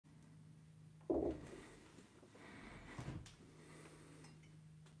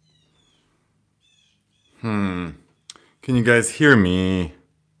Can you guys hear me?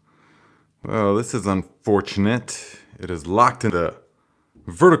 Well, this is unfortunate. It is locked in the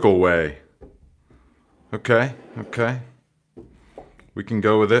vertical way. Okay. We can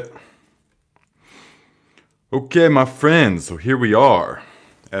go with it. Okay, my friends, so here we are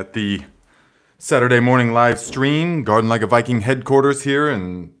at the Saturday morning live stream, Garden Like a Viking headquarters here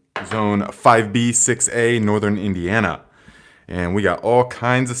in Zone 5B 6A, Northern Indiana. And we got all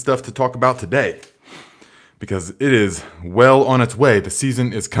kinds of stuff to talk about today, because it is well on its way. The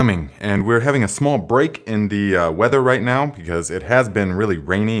season is coming, and we're having a small break in the weather right now because it has been really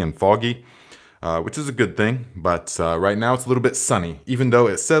rainy and foggy, which is a good thing. But right now it's a little bit sunny, even though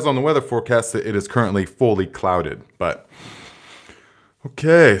it says on the weather forecast that it is currently fully clouded. But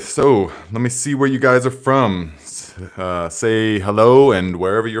okay, so let me see where you guys are from. Say hello and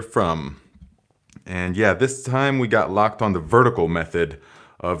wherever you're from. And yeah, this time we got locked on the vertical method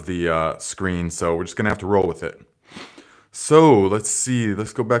of the screen, so we're just gonna have to roll with it. So let's see,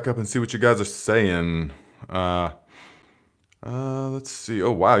 let's go back up and see what you guys are saying. Let's see.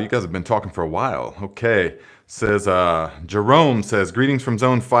 Oh wow, you guys have been talking for a while. Okay, says Jerome says, greetings from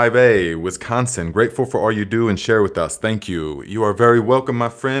Zone 5A, Wisconsin. Grateful for all you do and share with us. Thank you. You are very welcome, my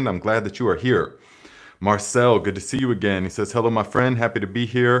friend. I'm glad that you are here. Marcel, good to see you again. He says, hello, my friend. Happy to be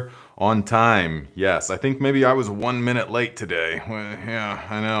here on time. Yes, I think maybe I was 1 minute late today. Well, yeah,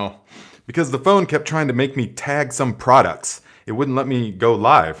 I know. Because the phone kept trying to make me tag some products. It wouldn't let me go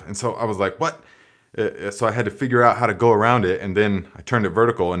live. And so I was like, what? So I had to figure out how to go around it. And then I turned it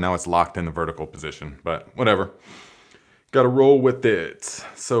vertical, and now it's locked in the vertical position. But whatever. Gotta roll with it.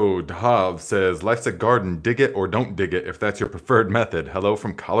 So Dahav says, life's a garden. Dig it or don't dig it if that's your preferred method. Hello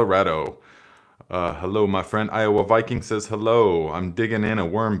from Colorado. Hello, my friend. Iowa Viking says hello. I'm digging in a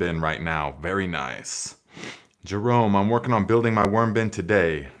worm bin right now. Very nice. Jerome, I'm working on building my worm bin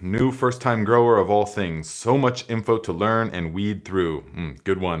today. New first-time grower of all things. So much info to learn and weed through.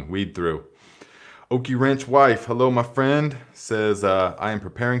 Good one. Weed through. Okie Ranch Wife, hello, my friend. Says, I am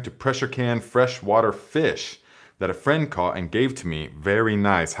preparing to pressure can freshwater fish that a friend caught and gave to me. Very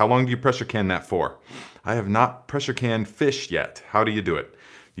nice. How long do you pressure can that for? I have not pressure canned fish yet. How do you do it?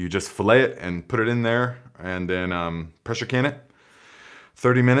 You just fillet it and put it in there and then pressure can it.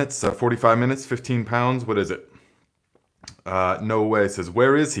 30 minutes, 45 minutes, 15 pounds. What is it? No way. Says,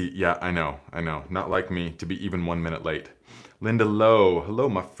 where is he? Yeah, I know. Not like me to be even 1 minute late. Linda Lowe. Hello,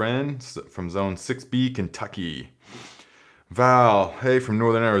 my friend from Zone 6B, Kentucky. Val. Hey, from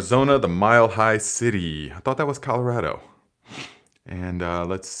Northern Arizona, the Mile High City. I thought that was Colorado. And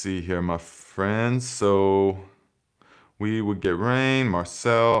let's see here, my friends. So we would get rain.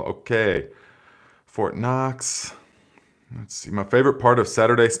 Marcel. Okay. Fort Knox. Let's see. My favorite part of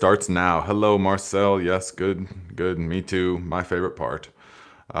Saturday starts now. Hello, Marcel. Yes, good. Me too. My favorite part.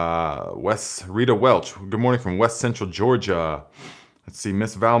 Rita Welch. Good morning from West Central Georgia. Let's see.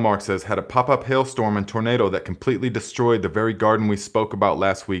 Miss Valmark says, had a pop-up hailstorm and tornado that completely destroyed the very garden we spoke about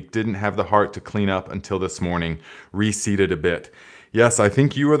last week. Didn't have the heart to clean up until this morning. Reseeded a bit. Yes, I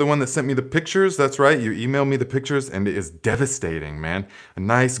think you are the one that sent me the pictures. That's right. You emailed me the pictures, and it is devastating, man. A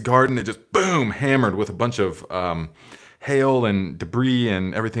nice garden. It just, boom, hammered with a bunch of hail and debris,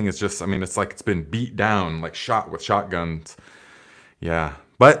 and everything is just, I mean, it's like it's been beat down, like shot with shotguns. Yeah.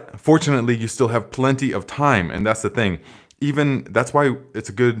 But fortunately, you still have plenty of time, and that's the thing. That's why it's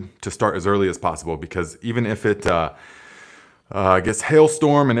good to start as early as possible, because even if it gets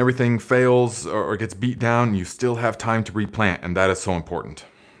hailstorm and everything fails or gets beat down, you still have time to replant, and that is so important.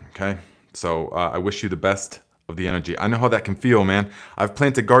 Okay? So I wish you the best of the energy. I know how that can feel, man. I've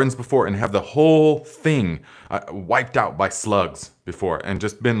planted gardens before and have the whole thing wiped out by slugs before, and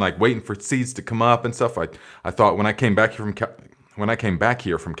just been like waiting for seeds to come up and stuff. I thought when I came back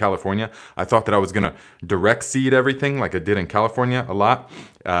here from California, I thought that I was gonna direct seed everything like I did in California a lot,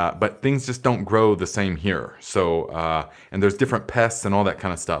 but things just don't grow the same here. So and there's different pests and all that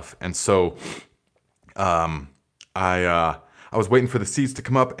kind of stuff, and so I was waiting for the seeds to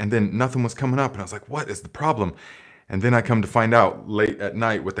come up, and then nothing was coming up, and I was like, what is the problem? And then I come to find out late at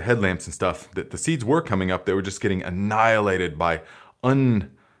night with the headlamps and stuff that the seeds were coming up. They were just getting annihilated by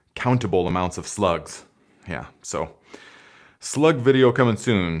uncountable amounts of slugs. Yeah, so slug video coming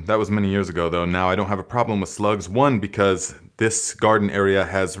soon. That was many years ago, though. Now I don't have a problem with slugs. One, because this garden area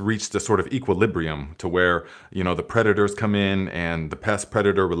has reached a sort of equilibrium to where, you know, the predators come in and the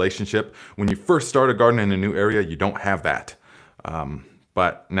pest-predator relationship. When you first start a garden in a new area, you don't have that.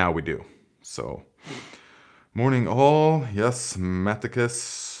 But now we do. So, morning all. Yes,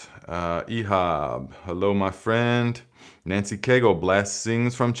 Mathicus. Ehab. Hello, my friend. Nancy Cagle,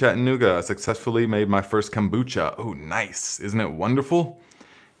 blessings from Chattanooga. I successfully made my first kombucha. Oh, nice. Isn't it wonderful?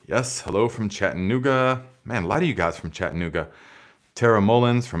 Yes, hello from Chattanooga. Man, a lot of you guys from Chattanooga. Tara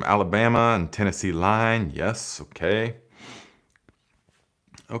Mullins from Alabama and Tennessee Line. Yes, okay.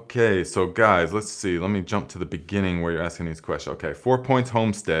 Okay, so guys, let's see. Let me jump to the beginning where you're asking these questions. Okay, 4 Points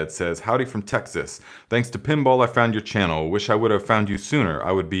Homestead says, howdy from Texas. Thanks to Pinball, I found your channel. Wish I would have found you sooner.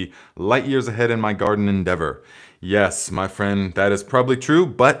 I would be light years ahead in my garden endeavor. Yes, my friend, that is probably true,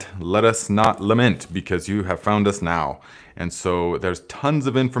 but let us not lament because you have found us now. And so there's tons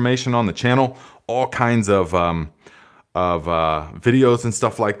of information on the channel, all kinds of videos and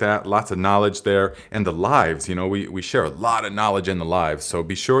stuff like that, lots of knowledge there, and the lives, you know, we share a lot of knowledge in the lives, so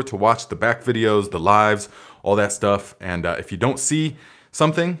be sure to watch the back videos, the lives, all that stuff, and if you don't see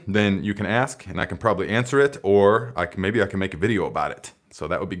something, then you can ask, and I can probably answer it, or maybe I can make a video about it, so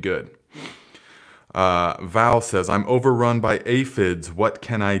that would be good. Val says, I'm overrun by aphids, what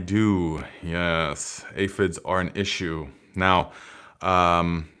can I do? Yes, aphids are an issue. Now,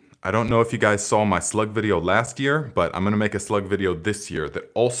 I don't know if you guys saw my slug video last year, but I'm going to make a slug video this year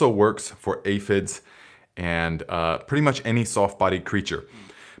that also works for aphids and pretty much any soft-bodied creature.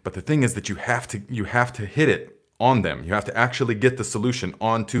 But the thing is that you have to hit it on them. You have to actually get the solution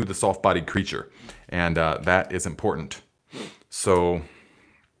onto the soft-bodied creature, and that is important. So,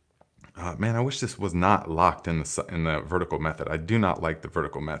 man, I wish this was not locked in the vertical method. I do not like the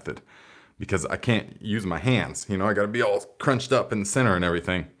vertical method because I can't use my hands. You know, I got to be all crunched up in the center and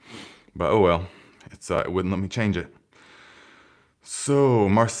everything. But oh well, it wouldn't let me change it. So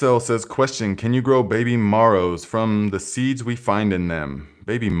Marcel says, question, can you grow baby marrows from the seeds we find in them?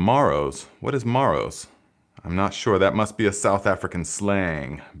 Baby marrows? What is marrows? I'm not sure. That must be a South African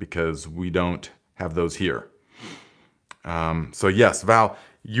slang because we don't have those here. So yes, Val,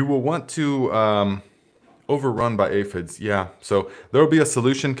 you will want to overrun by aphids. Yeah, so there will be a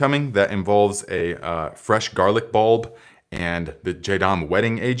solution coming that involves a fresh garlic bulb and the JDOM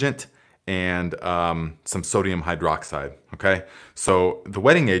wetting agent and some sodium hydroxide, okay? So the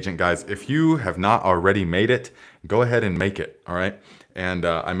wetting agent, guys, if you have not already made it, go ahead and make it, all right? And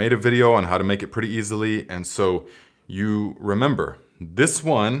I made a video on how to make it pretty easily, and so you remember, this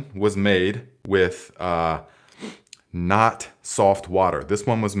one was made with not soft water. This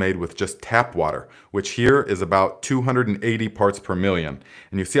one was made with just tap water, which here is about 280 parts per million.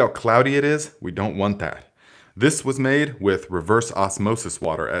 And you see how cloudy it is? We don't want that. This was made with reverse osmosis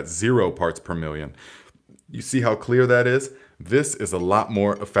water at 0 parts per million. You see how clear that is? This is a lot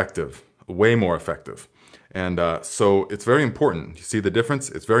more effective, way more effective. And so it's very important. You see the difference?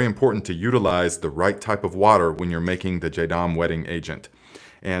 It's very important to utilize the right type of water when you're making the JDOM wetting agent.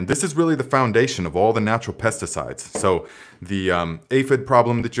 And this is really the foundation of all the natural pesticides. So the aphid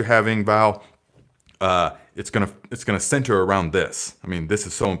problem that you're having, Val, it's gonna center around this. I mean, this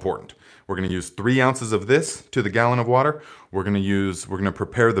is so important. We're gonna use 3 ounces of this to the gallon of water. We're gonna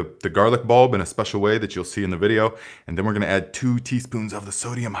prepare the garlic bulb in a special way that you'll see in the video. And then we're gonna add 2 teaspoons of the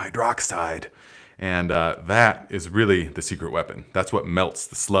sodium hydroxide. And that is really the secret weapon. That's what melts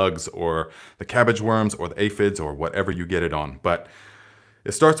the slugs or the cabbage worms or the aphids or whatever you get it on. But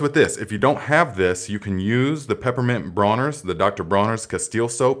it starts with this. If you don't have this, you can use the peppermint Bronner's, the Dr. Bronner's Castile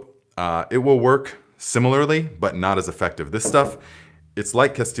soap. It will work similarly, but not as effective. This stuff, it's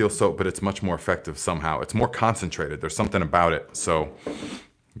like Castile soap, but it's much more effective somehow. It's more concentrated. There's something about it. So,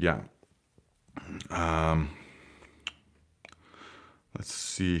 yeah. Let's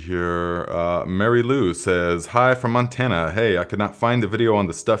see here. Mary Lou says, hi from Montana. Hey, I could not find the video on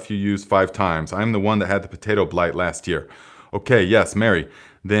the stuff you used 5 times. I'm the one that had the potato blight last year. Okay, yes, Mary.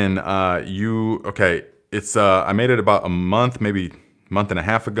 Then it's I made it about a month, maybe month and a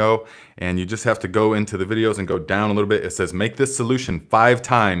half ago, and you just have to go into the videos and go down a little bit. It says make this solution 5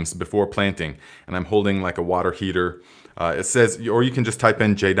 times before planting, and I'm holding like a water heater. It says, or you can just type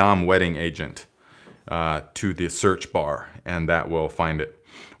in JDOM wetting agent to the search bar, and that will find it.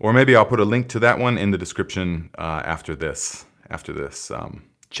 Or maybe I'll put a link to that one in the description after this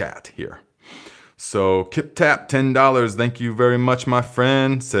chat here. So Kip Tap, $10. Thank you very much, my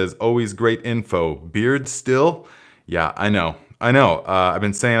friend. Says, always great info. Beard still? Yeah, I know. I've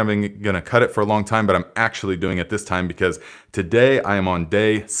been saying I've been gonna cut it for a long time, but I'm actually doing it this time because today I am on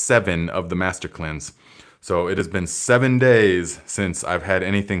day 7 of the Master Cleanse. So it has been 7 days since I've had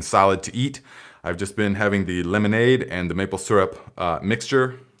anything solid to eat. I've just been having the lemonade and the maple syrup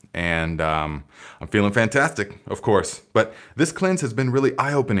mixture, and I'm feeling fantastic, of course. But this cleanse has been really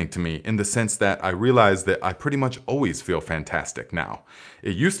eye-opening to me in the sense that I realized that I pretty much always feel fantastic now.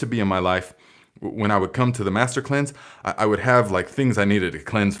 It used to be in my life, when I would come to the Master Cleanse, I would have like things I needed to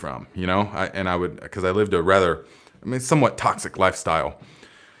cleanse from, you know? Because I lived a rather, somewhat toxic lifestyle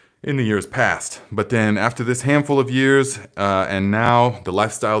in the years past. But then after this handful of years, and now the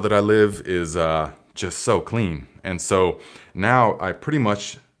lifestyle that I live is just so clean. And so now I pretty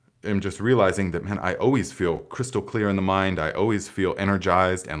much am just realizing that, man, I always feel crystal clear in the mind. I always feel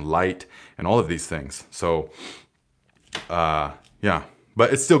energized and light and all of these things. So yeah,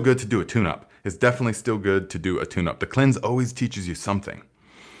 but it's still good to do a tune-up. It's definitely still good to do a tune-up. The cleanse always teaches you something.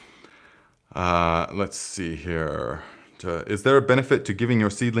 Let's see here. Is there a benefit to giving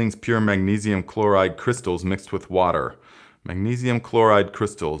your seedlings pure magnesium chloride crystals mixed with water? Magnesium chloride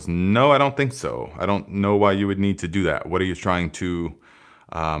crystals? No, I don't think so. I don't know why you would need to do that. What are you trying to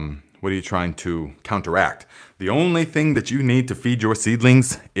counteract? The only thing that you need to feed your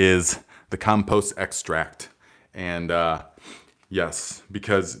seedlings is the compost extract. And yes,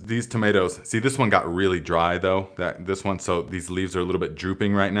 because these tomatoes, see, this one got really dry though, this one, so these leaves are a little bit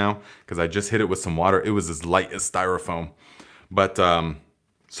drooping right now because I just hit it with some water. It was as light as styrofoam. But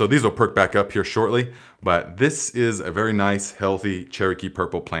so these will perk back up here shortly, but this is a very nice, healthy Cherokee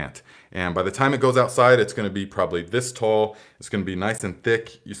purple plant. And by the time it goes outside, it's gonna be probably this tall. It's gonna be nice and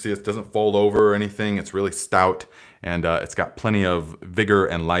thick. You see it doesn't fold over or anything. It's really stout, and it's got plenty of vigor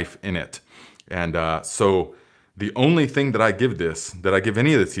and life in it. And so the only thing that I give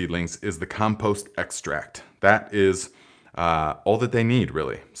any of the seedlings is the compost extract. That is all that they need,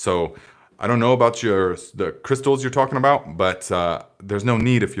 really. So I don't know about the crystals you're talking about, but there's no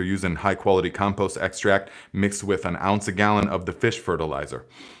need if you're using high quality compost extract mixed with an ounce a gallon of the fish fertilizer.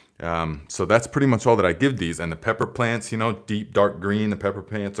 So that's pretty much all that I give these. And the pepper plants, you know, deep dark green, the pepper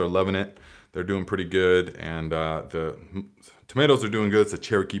plants are loving it. They're doing pretty good. And the tomatoes are doing good. It's a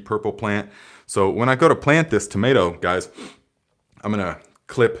Cherokee purple plant. So when I go to plant this tomato, guys, I'm gonna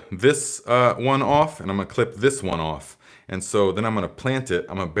clip this one off, and I'm gonna clip this one off. And so then I'm gonna plant it,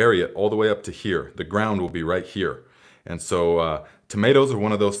 I'm gonna bury it all the way up to here. The ground will be right here. And so tomatoes are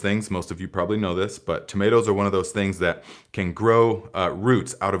one of those things, most of you probably know this, but tomatoes are one of those things that can grow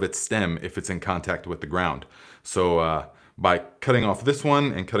roots out of its stem if it's in contact with the ground. So by cutting off this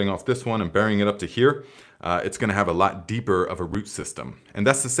one and cutting off this one and burying it up to here, it's gonna have a lot deeper of a root system. And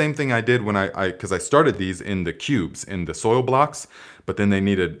that's the same thing I did when because I started these in the cubes, in the soil blocks, but then they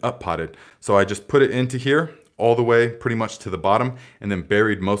needed up potted. So I just put it into here, all the way pretty much to the bottom, and then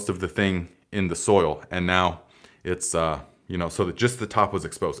buried most of the thing in the soil. And now it's, you know, so that just the top was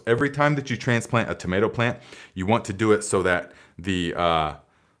exposed. Every time that you transplant a tomato plant, you want to do it so that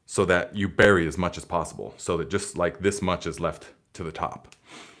so that you bury as much as possible, so that just like this much is left to the top.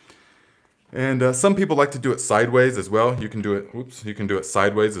 And some people like to do it sideways as well. You can do it, you can do it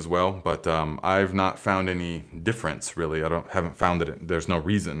sideways as well, but I've not found any difference really. Haven't found that there's no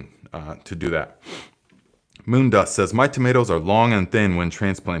reason to do that. Moondust says, my tomatoes are long and thin when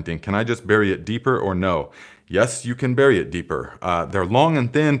transplanting. Can I just bury it deeper or no? Yes, you can bury it deeper. They're long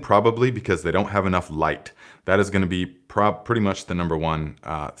and thin probably because they don't have enough light. That is going to be pretty much the number one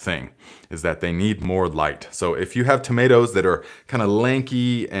thing, is that they need more light. So if you have tomatoes that are kind of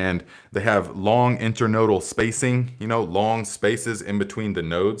lanky and they have long internodal spacing, you know, long spaces in between the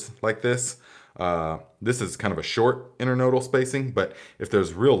nodes like this, this is kind of a short internodal spacing, but if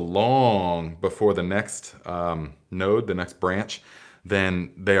there's real long before the next node, the next branch,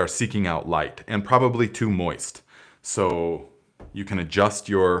 then they are seeking out light and probably too moist. So you can adjust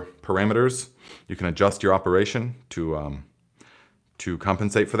your parameters, you can adjust your operation to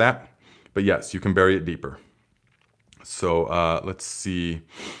compensate for that. But yes, you can bury it deeper. So let's see.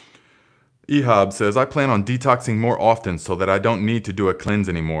 Ehab says, I plan on detoxing more often so that I don't need to do a cleanse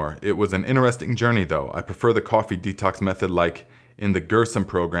anymore. It was an interesting journey though. I prefer the coffee detox method like in the Gerson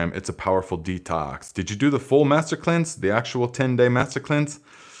program. It's a powerful detox. Did you do the full master cleanse, the actual 10-day master cleanse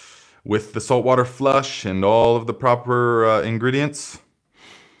with the saltwater flush and all of the proper ingredients?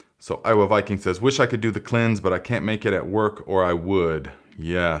 So Iowa Viking says, wish I could do the cleanse, but I can't make it at work or I would.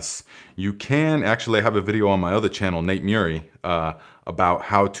 Yes, you can actually have a video on my other channel, Nate Murray, about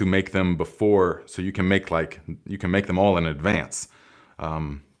how to make them before, so you can make them all in advance.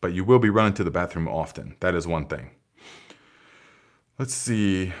 But you will be running to the bathroom often. That is one thing. Let's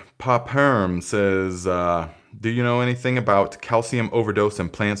see. Pop Herm says, do you know anything about calcium overdose in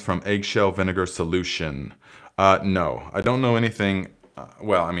plants from eggshell vinegar solution? No, I don't know anything.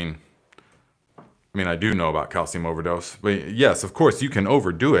 Well, I mean, I do know about calcium overdose, but yes, of course, you can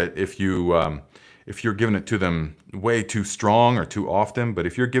overdo it if you're giving it to them way too strong or too often. But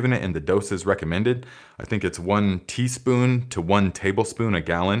if you're giving it in the doses recommended, I think it's 1 teaspoon to 1 tablespoon a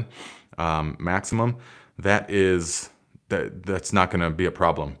gallon maximum. That's not going to be a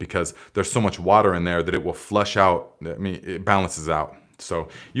problem because there's so much water in there that it will flush out. I mean, it balances out. So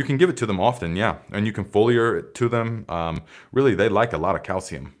you can give it to them often, yeah, and you can foliar it to them. Really, they like a lot of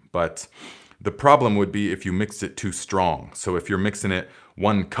calcium, but the problem would be if you mix it too strong. So if you're mixing it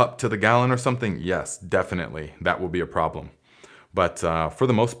 1 cup to the gallon or something, yes, definitely, that will be a problem. But for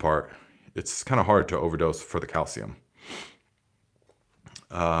the most part, it's kind of hard to overdose for the calcium.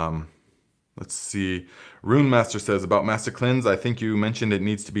 Let's see. Rune Master says, about Master Cleanse, I think you mentioned it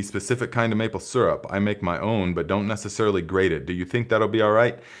needs to be specific kind of maple syrup. I make my own, but don't necessarily grate it. Do you think that'll be all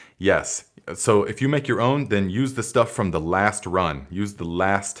right? Yes. So if you make your own, then use the stuff from the last run. Use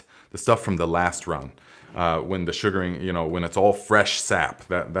the stuff from the last run. When the sugaring, you know, when it's all fresh sap,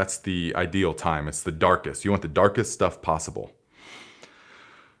 that's the ideal time. It's the darkest. You want the darkest stuff possible.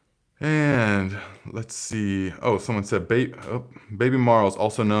 And let's see. Oh, someone said baby marls,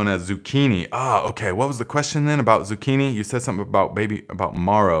 also known as zucchini. Ah, okay. What was the question then about zucchini? You said something about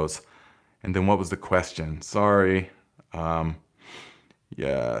marrows. And then what was the question? Sorry.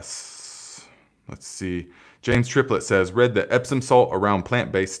 Yes. Let's see. James Triplett says, read that Epsom salt around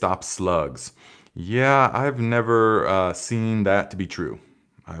plant-based stops slugs. Yeah, I've never seen that to be true.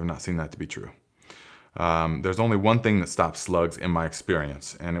 I have not seen that to be true. There's only one thing that stops slugs in my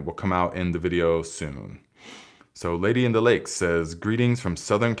experience, and it will come out in the video soon. So Lady in the Lake says, greetings from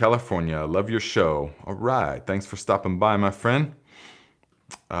Southern California. Love your show. All right. Thanks for stopping by, my friend.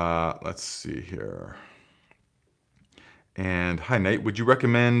 Let's see here. And hi, Nate. Would you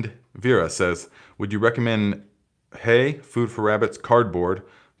recommend, Vera says, would you recommend hay, food for rabbits, cardboard,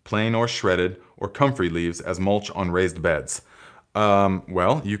 plain or shredded, or comfrey leaves as mulch on raised beds?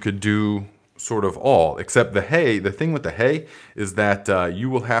 Well, you could do sort of all, except the hay. The thing with the hay is that you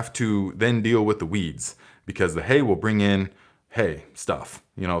will have to then deal with the weeds, because the hay will bring in hay stuff,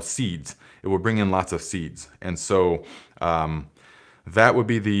 you know, seeds. It will bring in lots of seeds. And so that would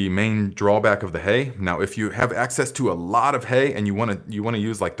be the main drawback of the hay. Now, if you have access to a lot of hay and you want to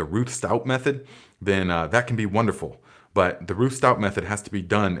use like the Ruth Stout method, then that can be wonderful. But the Ruth Stout method has to be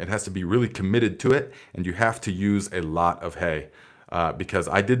done. It has to be really committed to it, and you have to use a lot of hay. Because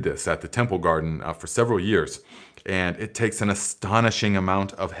I did this at the Temple Garden for several years, and it takes an astonishing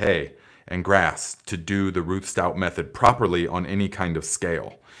amount of hay and grass to do the Ruth Stout method properly on any kind of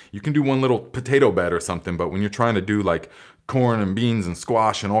scale. You can do one little potato bed or something, but when you're trying to do like corn and beans and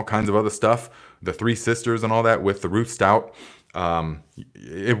squash and all kinds of other stuff, the Three Sisters and all that with the Ruth Stout,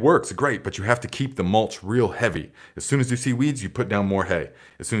 it works great, but you have to keep the mulch real heavy. As soon as you see weeds, you put down more hay.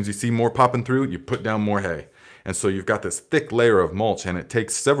 As soon as you see more popping through, you put down more hay. And so you've got this thick layer of mulch, and it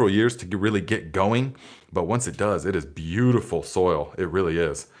takes several years to really get going. But once it does, it is beautiful soil. It really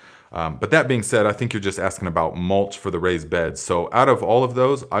is. But that being said, I think you're just asking about mulch for the raised beds. So out of all of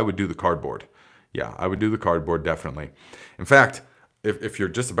those, I would do the cardboard. Yeah, I would do the cardboard, definitely. In fact, if you're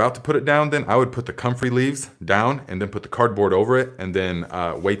just about to put it down, then I would put the comfrey leaves down and then put the cardboard over it and then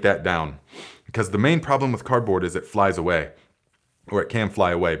weight that down. Because the main problem with cardboard is it flies away. Or it can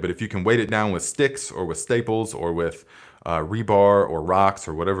fly away, but if you can weight it down with sticks or with staples or with rebar or rocks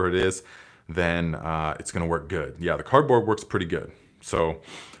or whatever it is, then it's going to work good. Yeah, the cardboard works pretty good. So,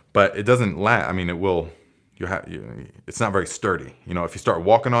 but it doesn't last. I mean, it will. It's not very sturdy. You know, if you start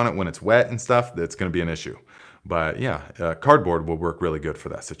walking on it when it's wet and stuff, that's going to be an issue. But yeah, cardboard will work really good for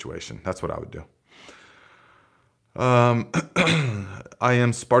that situation. That's what I would do. I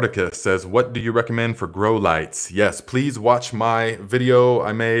am Spartacus says, what do you recommend for grow lights? Yes, please watch my video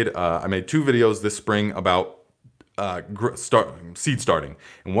I made. I made 2 videos this spring about seed starting.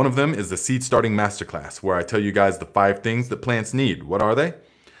 And one of them is the seed starting masterclass, where I tell you guys the 5 things that plants need. What are they?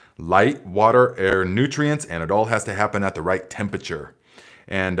 Light, water, air, nutrients, and it all has to happen at the right temperature.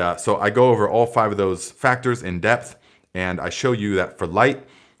 And so I go over all 5 of those factors in depth, and I show you that for light,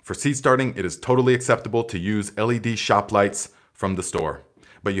 for seed starting, it is totally acceptable to use LED shop lights from the store.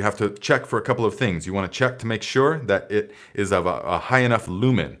 But you have to check for a couple of things. You want to check to make sure that it is of a high enough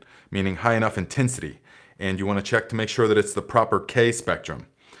lumen, meaning high enough intensity. And you want to check to make sure that it's the proper K spectrum.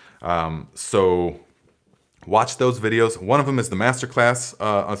 So watch those videos. One of them is the masterclass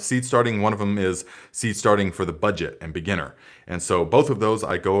of seed starting. One of them is seed starting for the budget and beginner. And so both of those,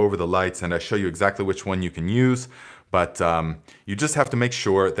 I go over the lights and I show you exactly which one you can use. But you just have to make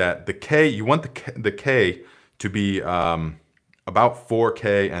sure that the K, you want the K to be about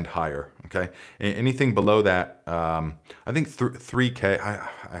 4K and higher, okay? Anything below that, I think 3K,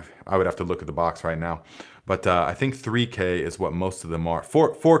 I would have to look at the box right now, but I think 3K is what most of them are.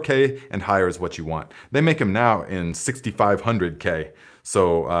 4K and higher is what you want. They make them now in 6500K,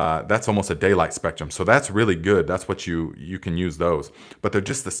 so that's almost a daylight spectrum, so that's really good. That's what you can use those. But they're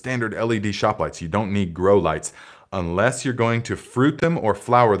just the standard LED shop lights. You don't need grow lights unless you're going to fruit them or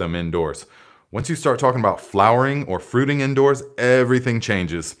flower them indoors. Once you start talking about flowering or fruiting indoors, everything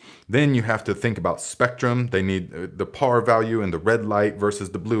changes. Then you have to think about spectrum. They need the PAR value and the red light versus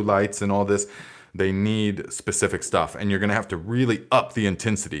the blue lights and all this. they need specific stuff. And you're going to have to really up the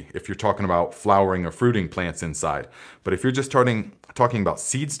intensity if you're talking about flowering or fruiting plants inside. But if you're just talking about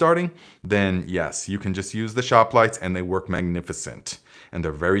seed starting, then yes, you can just use the shop lights and they work magnificent. And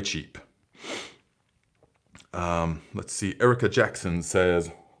they're very cheap. Let's see. Erica Jackson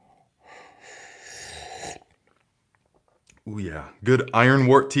says, oh yeah, good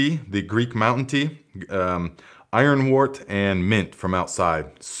ironwort tea, the Greek mountain tea. Ironwort and mint from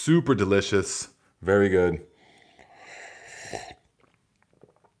outside. Super delicious. Very good.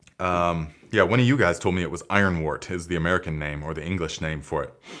 Yeah, one of you guys told me it was ironwort is the American name or the English name for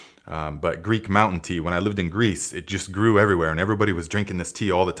it. But Greek mountain tea, when I lived in Greece, it just grew everywhere and everybody was drinking this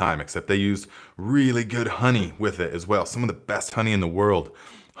tea all the time, except they used really good honey with it as well. Some of the best honey in the world.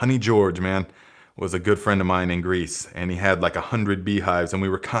 Honey George, man, was a good friend of mine in Greece, and he had like 100 beehives, and we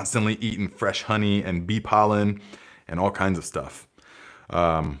were constantly eating fresh honey and bee pollen and all kinds of stuff.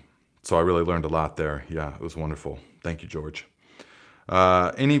 So I really learned a lot there. Yeah, it was wonderful. Thank you, George.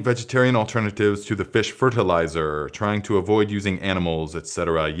 Any vegetarian alternatives to the fish fertilizer, trying to avoid using animals,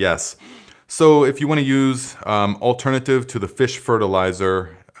 etc.? Yes. So if you want to use alternative to the fish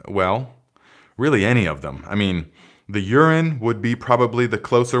fertilizer, well, really any of them. I mean, the urine would be probably the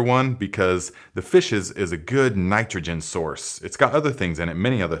closer one because the fish is a good nitrogen source. It's got other things in it,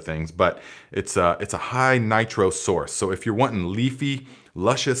 many other things, but it's a high nitro source. So if you're wanting leafy,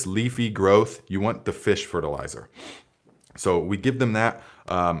 luscious leafy growth, you want the fish fertilizer. So we give them that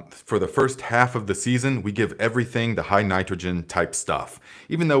for the first half of the season. We give everything the high nitrogen type stuff,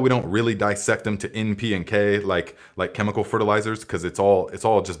 even though we don't really dissect them to N, P, and K like chemical fertilizers because it's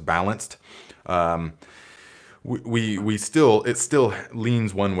all just balanced. It still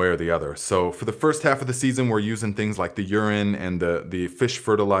leans one way or the other. So for the first half of the season, we're using things like the urine and the fish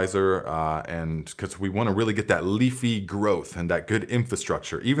fertilizer, and because we want to really get that leafy growth and that good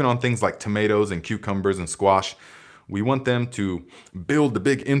infrastructure, even on things like tomatoes and cucumbers and squash. We want them to build the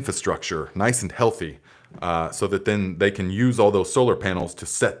big infrastructure nice and healthy so that then they can use all those solar panels to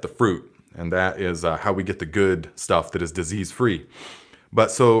set the fruit. And that is how we get the good stuff that is disease-free.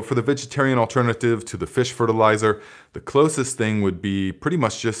 But so for the vegetarian alternative to the fish fertilizer, the closest thing would be pretty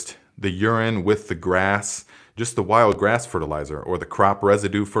much just the urine with the grass, just the wild grass fertilizer or the crop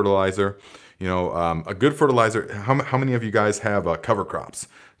residue fertilizer. You know, a good fertilizer. How many of you guys have cover crops?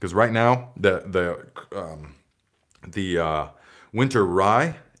 Because right now the winter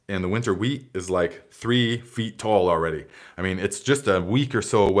rye and the winter wheat is like 3 feet tall already. I mean, it's just a week or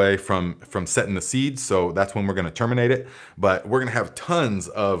so away from setting the seeds, so that's when we're going to terminate it. But we're going to have tons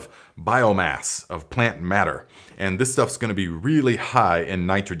of biomass, of plant matter, and this stuff's going to be really high in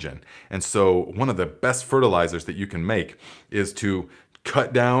nitrogen. And so one of the best fertilizers that you can make is to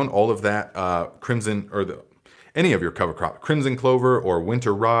cut down all of that crimson, or any of your cover crop, crimson clover or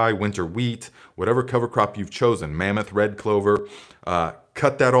winter rye, winter wheat, whatever cover crop you've chosen, mammoth, red clover,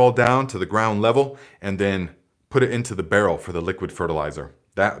 cut that all down to the ground level and then put it into the barrel for the liquid fertilizer.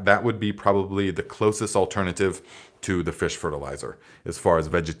 That would be probably the closest alternative to the fish fertilizer as far as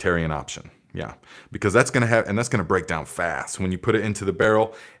vegetarian option. Yeah, because that's going to break down fast when you put it into the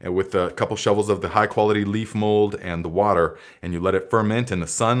barrel and with a couple shovels of the high quality leaf mold and the water, and you let it ferment in the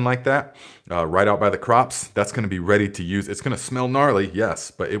sun like that, right out by the crops. That's going to be ready to use. It's going to smell gnarly, yes,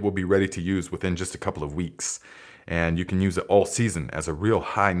 but it will be ready to use within just a couple of weeks, and you can use it all season as a real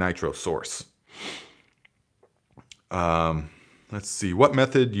high nitro source. Let's see, what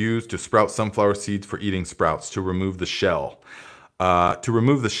method used to sprout sunflower seeds for eating sprouts? To remove the shell. To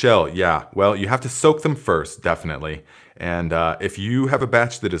remove the shell, yeah, well, you have to soak them first, definitely. And if you have a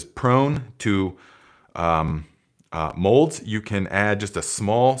batch that is prone to molds, you can add just a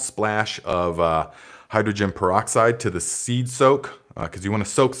small splash of hydrogen peroxide to the seed soak, because you want to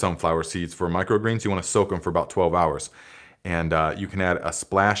soak sunflower seeds for microgreens. You want to soak them for about 12 hours. And you can add a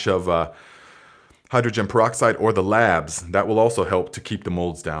splash of hydrogen peroxide or the labs. That will also help to keep the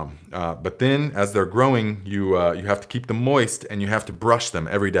molds down. But then as they're growing, you have to keep them moist and you have to brush them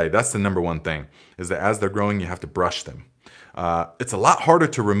every day. That's the number one thing, is that as they're growing, you have to brush them. It's a lot harder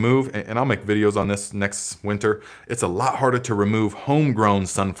to remove, and I'll make videos on this next winter. It's a lot harder to remove homegrown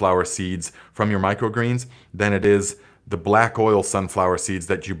sunflower seeds from your microgreens than it is the black oil sunflower seeds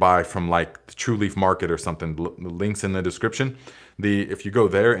that you buy from like the True Leaf Market or something. The link's in the description. If you go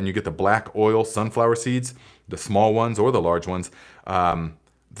there and you get the black oil sunflower seeds, the small ones or the large ones,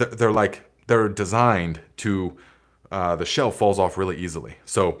 they're designed to, the shell falls off really easily.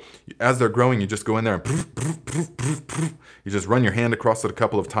 So as they're growing, you just go in there and you just run your hand across it a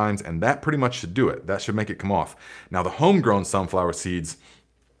couple of times, and that pretty much should do it. That should make it come off. Now the homegrown sunflower seeds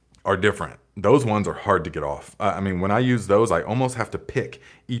are different. Those ones are hard to get off. I mean, when I use those, I almost have to pick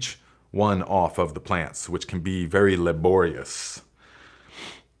each one off of the plants, which can be very laborious.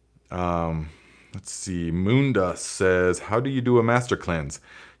 Let's see. Moondust says, how do you do a master cleanse?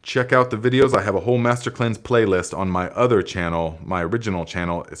 Check out the videos. I have a whole master cleanse playlist on my other channel, my original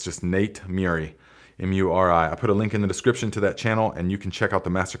channel. It's just Nate Muri, M-U-R-I. I put a link in the description to that channel, and you can check out the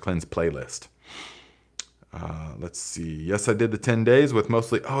master cleanse playlist. Let's see. Yes, I did the 10 days with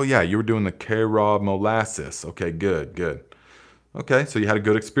mostly... Oh, yeah, you were doing the carob molasses. Okay, good, good. Okay, so you had a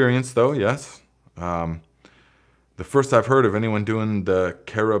good experience, though, yes. The first I've heard of anyone doing the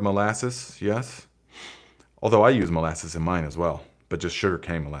carob molasses, yes. Although I use molasses in mine as well, but just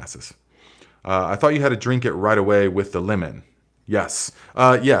sugarcane molasses. I thought you had to drink it right away with the lemon. Yes.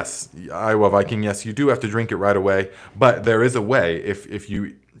 Yes, Iowa Viking, yes, you do have to drink it right away, but there is a way. If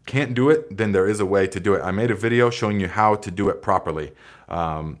you can't do it, then there is a way to do it. I made a video showing you how to do it properly,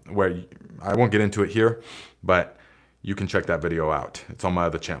 where I won't get into it here, but you can check that video out. It's on my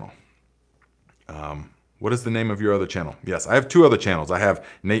other channel. What is the name of your other channel? Yes, I have two other channels. I have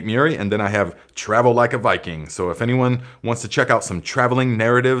Nate Muri, and then I have Travel Like a Viking. So if anyone wants to check out some traveling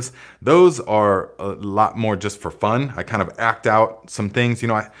narratives, those are a lot more just for fun. I kind of act out some things. You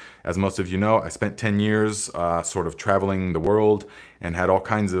know, as most of you know, I spent 10 years sort of traveling the world and had all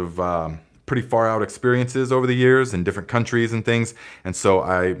kinds of pretty far out experiences over the years in different countries and things. And so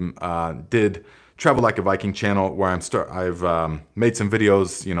I did Travel Like a Viking channel, where I've made some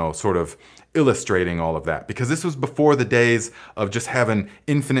videos, you know, sort of illustrating all of that, because this was before the days of just having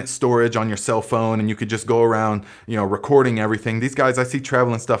infinite storage on your cell phone and you could just go around, you know, recording everything. These guys, I see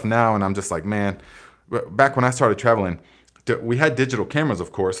traveling stuff now and I'm just like, man, back when I started traveling, we had digital cameras,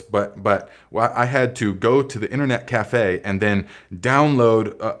 of course, but I had to go to the internet cafe and then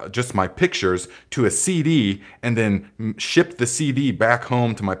download just my pictures to a CD and then ship the CD back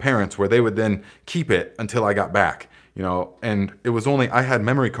home to my parents, where they would then keep it until I got back. You know, and it was only, I had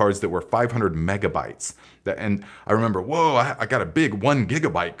memory cards that were 500 megabytes. And I remember, whoa, I got a big 1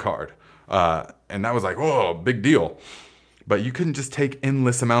 gigabyte card. And that was like, whoa, big deal. But you couldn't just take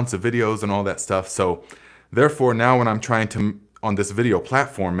endless amounts of videos and all that stuff. So therefore, now when I'm trying to, on this video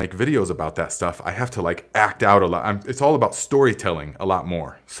platform, make videos about that stuff, I have to like act out a lot. It's all about storytelling a lot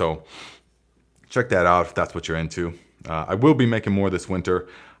more. So check that out if that's what you're into. I will be making more this winter.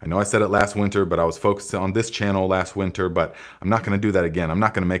 I know I said it last winter, but I was focused on this channel last winter, but I'm not going to do that again. I'm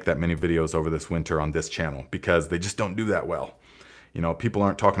not going to make that many videos over this winter on this channel because they just don't do that well. You know, people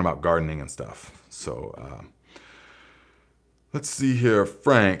aren't talking about gardening and stuff. So let's see here.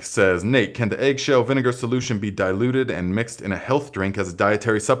 Frank says, Nate, can the eggshell vinegar solution be diluted and mixed in a health drink as a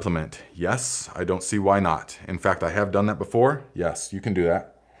dietary supplement? Yes, I don't see why not. In fact, I have done that before. Yes, you can do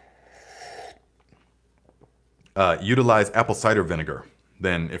that. Utilize apple cider vinegar.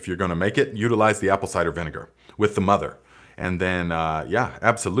 Then if you're going to make it, utilize the apple cider vinegar with the mother. And then, yeah,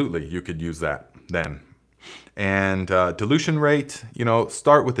 absolutely, you could use that then. And dilution rate, you know,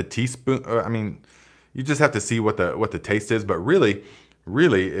 start with a teaspoon. I mean, you just have to see what the taste is. But really,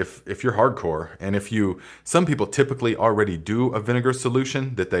 if you're hardcore, and some people typically already do a vinegar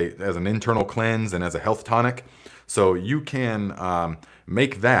solution that as an internal cleanse and as a health tonic. So you can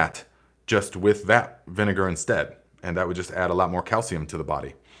make that just with that vinegar instead. And that would just add a lot more calcium to the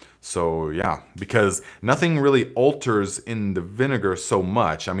body. So yeah, because nothing really alters in the vinegar so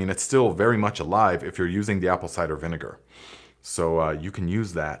much. I mean, it's still very much alive if you're using the apple cider vinegar. So you can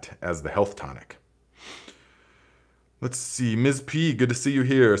use that as the health tonic. Let's see, Ms. P, good to see you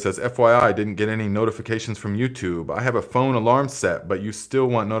here. Says, FYI, didn't get any notifications from YouTube. I have a phone alarm set, but you still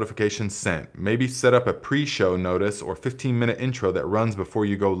want notifications sent. Maybe set up a pre-show notice or 15-minute intro that runs before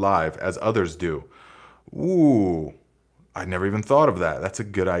you go live, as others do. Ooh, I never even thought of that. That's a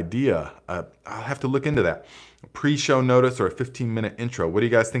good idea. I'll have to look into that. A pre-show notice or a 15-minute intro. What do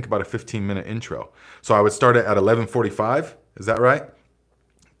you guys think about a 15-minute intro? So I would start it at 11:45. Is that right?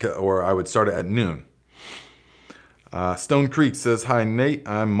 Or I would start it at noon. Stone Creek says, hi, Nate.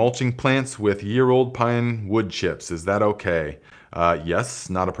 I'm mulching plants with year-old pine wood chips. Is that okay? Yes,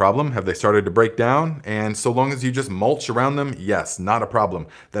 not a problem. Have they started to break down? And so long as you just mulch around them, yes, not a problem.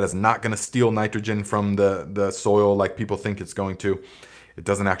 That is not going to steal nitrogen from the soil like people think it's going to. It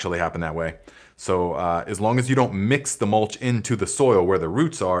doesn't actually happen that way. So as long as you don't mix the mulch into the soil where the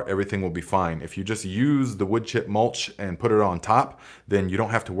roots are, everything will be fine. If you just use the wood chip mulch and put it on top, then you don't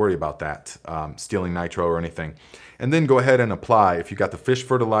have to worry about that stealing nitro or anything. And then go ahead and apply, if you got the fish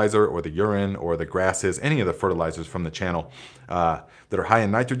fertilizer or the urine or the grasses, any of the fertilizers from the channel that are high in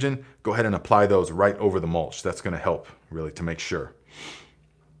nitrogen, go ahead and apply those right over the mulch. That's going to help really to make sure.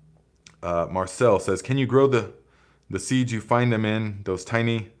 Marcel says, can you grow the seeds you find them in, those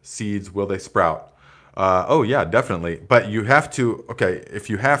tiny seeds, will they sprout? Oh yeah, definitely. But you have to, okay, if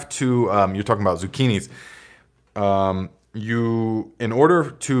you have to, you're talking about zucchinis. In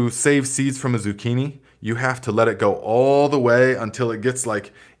order to save seeds from a zucchini, you have to let it go all the way until it gets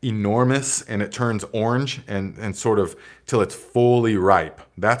like enormous and it turns orange and sort of till it's fully ripe.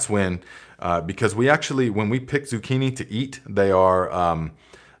 That's when, because we actually, when we pick zucchini to eat, they are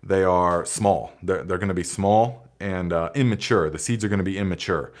small. They're going to be small and immature. The seeds are going to be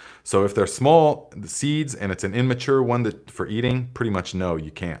immature. So if they're small, the seeds, and it's an immature one that for eating, pretty much no,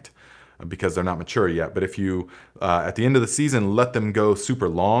 you can't, because they're not mature yet. But if you, at the end of the season, let them go super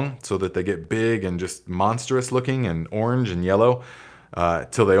long so that they get big and just monstrous looking and orange and yellow,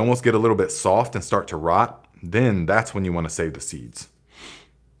 till they almost get a little bit soft and start to rot, then that's when you want to save the seeds.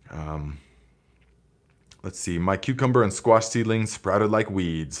 Let's see. My cucumber and squash seedlings sprouted like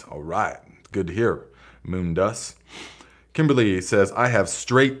weeds. All right. Good to hear. Moon dust. Kimberly says, I have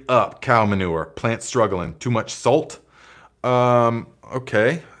straight up cow manure. Plant struggling. Too much salt?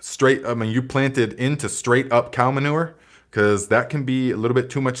 Okay. Straight, I mean, you planted into straight up cow manure? Because that can be a little bit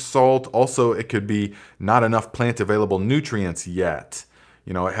too much salt. Also, it could be not enough plant available nutrients yet.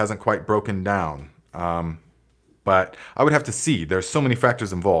 You know, it hasn't quite broken down. But I would have to see. There's so many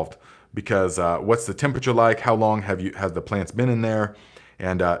factors involved. Because what's the temperature like? How long has the plants been in there?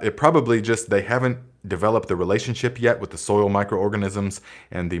 And it probably just, they haven't developed the relationship yet with the soil microorganisms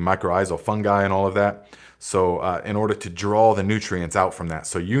and the mycorrhizal fungi and all of that. So in order to draw the nutrients out from that,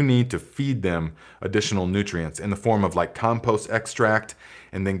 so you need to feed them additional nutrients in the form of like compost extract,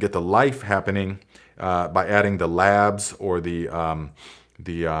 and then get the life happening by adding the labs or the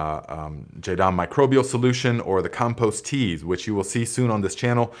Jadam microbial solution or the compost teas, which you will see soon on this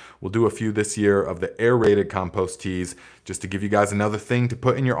channel. We'll do a few this year of the aerated compost teas, just to give you guys another thing to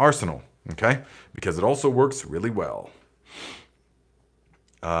put in your arsenal, okay? Because it also works really well.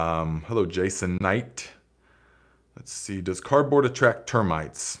 Hello, Jason Knight. Let's see, does cardboard attract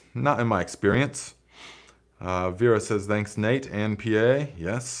termites? Not in my experience. Vera says, thanks, Nate and PA.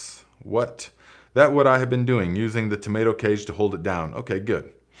 Yes. What I have been doing, using the tomato cage to hold it down. Okay,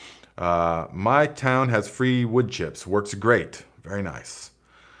 good. My town has free wood chips. Works great. Very nice.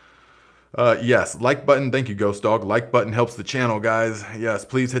 Yes, like button. Thank you, Ghost Dog. Like button helps the channel, guys. Yes,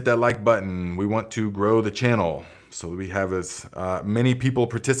 please hit that like button. We want to grow the channel so we have as many people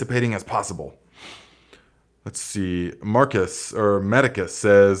participating as possible. Let's see. Marcus or Medicus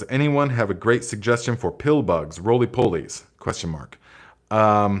says, anyone have a great suggestion for pill bugs, roly-polies? Question mark.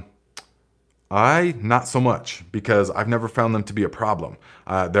 Not so much, because I've never found them to be a problem.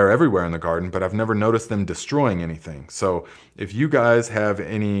 They're everywhere in the garden, but I've never noticed them destroying anything. So if you guys have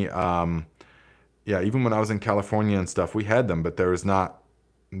any, yeah, even when I was in California and stuff, we had them, but they were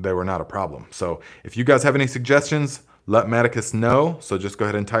not a problem. So if you guys have any suggestions, let Medicus know. So just go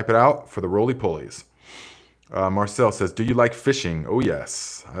ahead and type it out for the roly-polies. Marcel says, do you like fishing? Oh,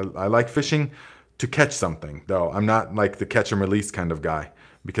 yes. I like fishing to catch something, though. I'm not like the catch and release kind of guy,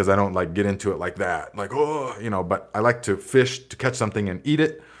 because I don't like get into it like that. Like, oh, you know, but I like to fish to catch something and eat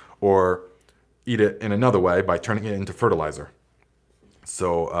it, or eat it in another way by turning it into fertilizer.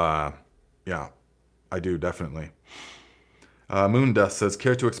 So, yeah, I do definitely. Moondust says,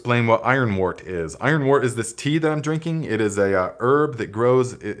 care to explain what ironwort is? Ironwort is this tea that I'm drinking. It is a herb that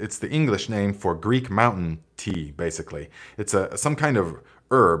grows, it's the English name for Greek mountain tea, basically. It's some kind of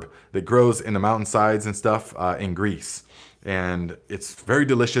herb that grows in the mountainsides and stuff in Greece. And it's very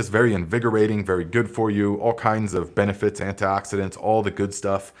delicious, very invigorating, very good for you, all kinds of benefits, antioxidants, all the good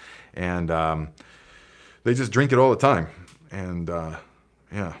stuff. And they just drink it all the time. And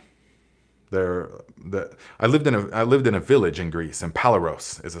yeah. I lived in a village in Greece, and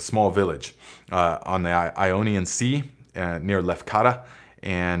Palaros is a small village on the Ionian Sea near Lefkada,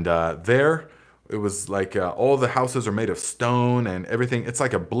 and there it was like all the houses are made of stone and everything. It's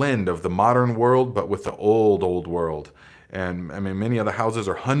like a blend of the modern world, but with the old world. And I mean, many of the houses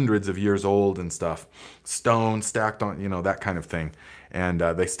are hundreds of years old and stuff, stone stacked on, you know, that kind of thing. And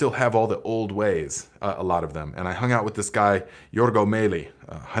they still have all the old ways, a lot of them. And I hung out with this guy, Yorgo Meli,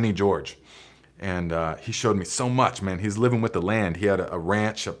 Honey George. And he showed me so much, man. He's living with the land. He had a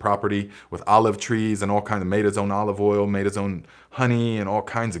ranch, a property with olive trees and all kinds of, made his own olive oil, made his own honey and all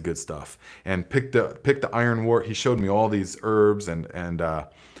kinds of good stuff. And picked the ironwort. He showed me all these herbs and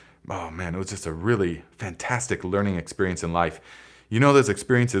oh man, it was just a really fantastic learning experience in life. You know, those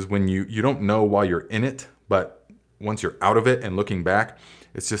experiences when you don't know while you're in it, but once you're out of it and looking back,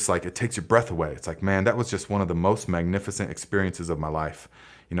 it's just like it takes your breath away. It's like, man, that was just one of the most magnificent experiences of my life.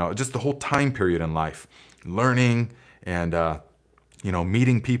 You know, just the whole time period in life, learning and, you know,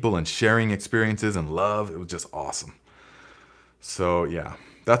 meeting people and sharing experiences and love. It was just awesome. So yeah,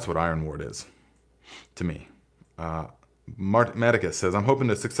 that's what ironwort is. to me. Maticus says, I'm hoping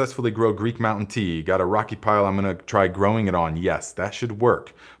to successfully grow Greek mountain tea. Got a rocky pile I'm going to try growing it on. Yes, that should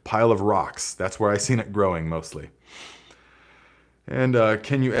work. Pile of rocks. That's where I've seen it growing mostly. And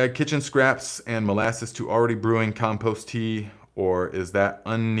can you add kitchen scraps and molasses to already brewing compost tea, or is that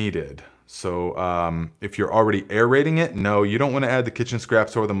unneeded? So if you're already aerating it, no, you don't want to add the kitchen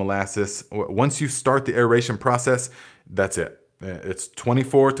scraps or the molasses. Once you start the aeration process, that's it. It's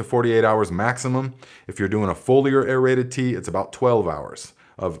 24 to 48 hours maximum. If you're doing a foliar aerated tea, it's about 12 hours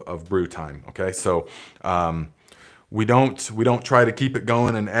of brew time. Okay, so we don't try to keep it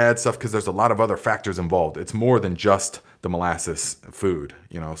going and add stuff because there's a lot of other factors involved. It's more than just the molasses food,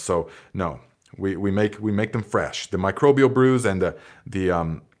 you know. So no, we make them fresh. The microbial brews and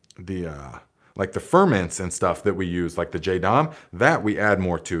the like the ferments and stuff that we use, like the JDOM, that we add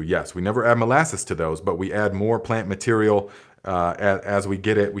more to. Yes, we never add molasses to those, but we add more plant material. As we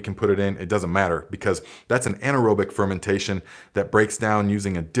get it, we can put it in. It doesn't matter because that's an anaerobic fermentation that breaks down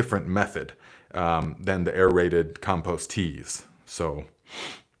using a different method than the aerated compost teas. So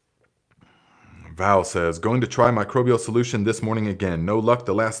Val says, going to try microbial solution this morning again. No luck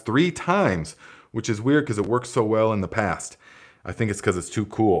the last 3 times, which is weird because it worked so well in the past. I think it's because it's too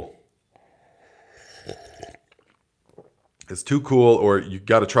cool. It's too cool, or you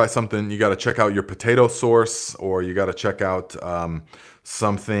got to try something. You got to check out your potato source, or you got to check out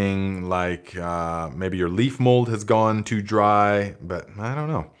something like maybe your leaf mold has gone too dry, but I don't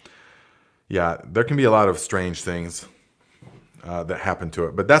know. Yeah, there can be a lot of strange things that happen to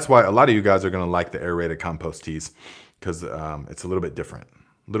it, but that's why a lot of you guys are going to like the aerated compost teas because it's a little bit different,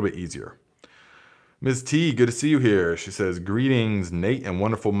 a little bit easier. Ms. T, good to see you here. She says, greetings, Nate and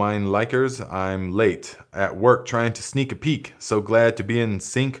wonderful mind likers. I'm late at work trying to sneak a peek. So glad to be in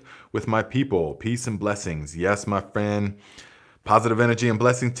sync with my people. Peace and blessings. Yes, my friend. Positive energy and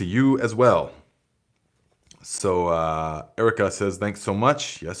blessings to you as well. So Erica says, thanks so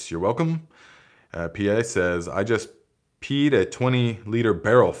much. Yes, you're welcome. PA says, I just peed a 20-liter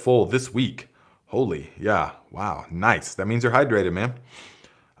barrel full this week. Holy, yeah. Wow, nice. That means you're hydrated, man.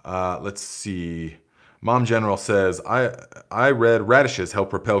 Let's see. Mom General says, I read radishes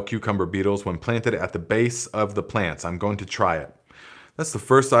help repel cucumber beetles when planted at the base of the plants. I'm going to try it. That's the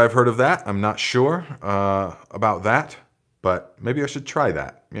first I've heard of that. I'm not sure about that, but maybe I should try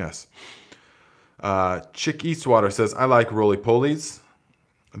that. Yes. Chick Eastwater says, I like roly-polies.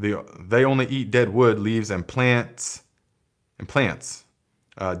 They only eat dead wood, leaves, and plants.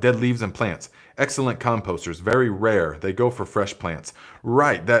 Dead leaves and plants. Excellent composters, very rare. They go for fresh plants.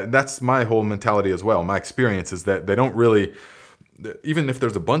 Right, that's my whole mentality as well. My experience is that they don't really, even if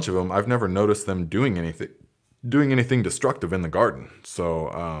there's a bunch of them, I've never noticed them doing anything destructive in the garden.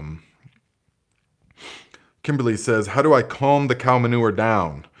 So, Kimberly says, how do I calm the cow manure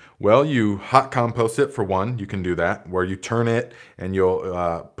down? Well, you hot compost it for one. You can do that, where you turn it and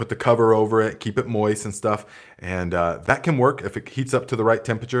you'll put the cover over it, keep it moist and stuff. And that can work. If it heats up to the right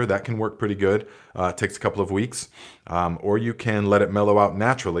temperature, that can work pretty good. It takes a couple of weeks. Or you can let it mellow out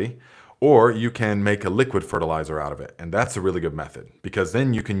naturally. Or you can make a liquid fertilizer out of it. And that's a really good method because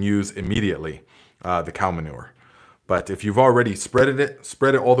then you can use immediately the cow manure. But if you've already spread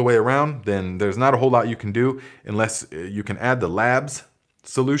it all the way around, then there's not a whole lot you can do unless you can add the labs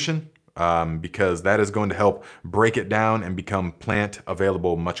solution because that is going to help break it down and become plant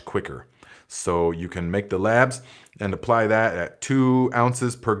available much quicker. So you can make the labs and apply that at 2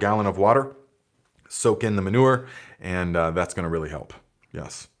 ounces per gallon of water, soak in the manure, and that's going to really help.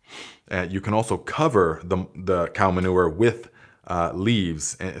 Yes. You can also cover the cow manure with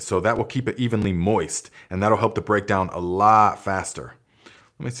leaves, so that will keep it evenly moist, and that'll help to break down a lot faster.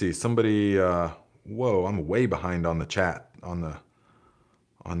 Let me see. Somebody, whoa, I'm way behind on the chat on the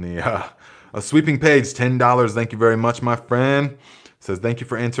a sweeping page, $10. Thank you very much, my friend. Says, thank you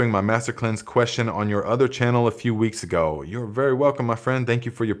for answering my Master Cleanse question on your other channel a few weeks ago. You're very welcome, my friend. Thank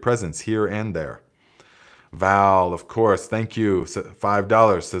you for your presence here and there. Val, of course, thank you.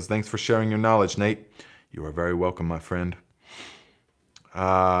 $5. Says, thanks for sharing your knowledge, Nate. You are very welcome, my friend.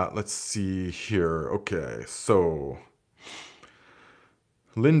 Let's see here. Okay, so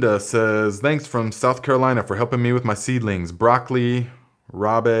Linda says, thanks from South Carolina for helping me with my seedlings. Broccoli,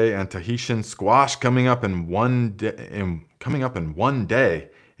 rabe, and Tahitian squash coming up in one day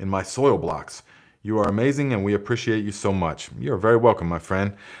in my soil blocks. You are amazing and we appreciate you so much. You're very welcome, my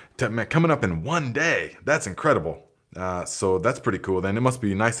friend. Coming up in one day. That's incredible. So that's pretty cool. Then it must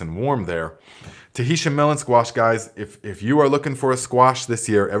be nice and warm there. Tahitian melon squash, guys. If you are looking for a squash this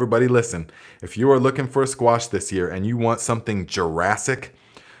year, everybody listen. If you are looking for a squash this year and you want something Jurassic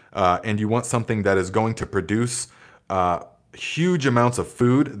and you want something that is going to produce huge amounts of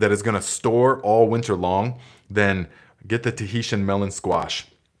food that is going to store all winter long, then get the Tahitian melon squash,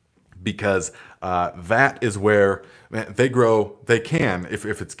 because that is where, man, they grow. They can, if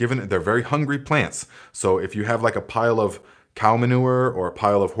it's given, they're very hungry plants. So if you have like a pile of cow manure or a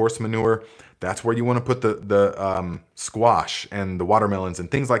pile of horse manure, that's where you want to put the squash and the watermelons and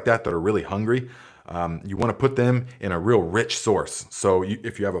things like that that are really hungry. You want to put them in a real rich source. So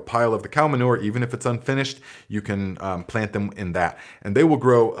if you have a pile of the cow manure, even if it's unfinished, you can plant them in that. And they will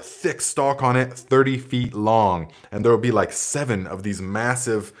grow a thick stalk on it, 30 feet long. And there will be like 7 of these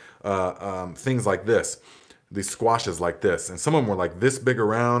massive things like this, these squashes like this. And some of them were like this big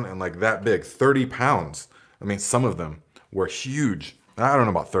around and like that big, 30 pounds. I mean, some of them were huge. I don't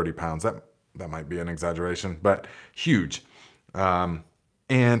know about 30 pounds. That might be an exaggeration, but huge.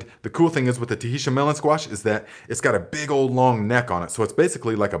 And the cool thing is with the Tahitian melon squash is that it's got a big old long neck on it. So it's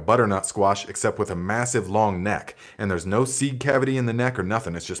basically like a butternut squash, except with a massive long neck. And there's no seed cavity in the neck or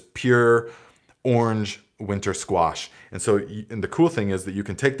nothing. It's just pure orange winter squash. And so, and the cool thing is that you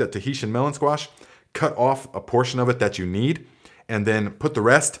can take that Tahitian melon squash, cut off a portion of it that you need, and then put the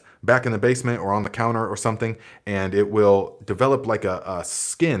rest back in the basement or on the counter or something, and it will develop like a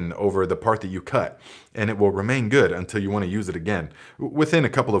skin over the part that you cut, and it will remain good until you want to use it again within a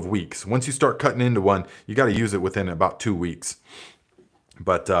couple of weeks. Once you start cutting into one, you got to use it within about 2 weeks.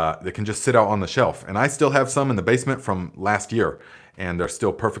 But they can just sit out on the shelf, and I still have some in the basement from last year, and they're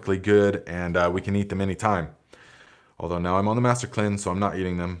still perfectly good, and we can eat them anytime. Although now I'm on the master cleanse, so I'm not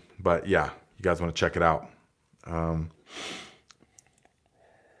eating them. But yeah, you guys want to check it out.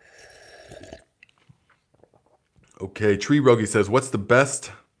 Okay, Tree Rogie says, what's the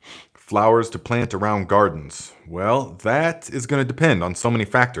best flowers to plant around gardens? Well, that is going to depend on so many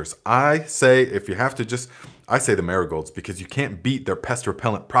factors. I say if you have to I say the marigolds, because you can't beat their pest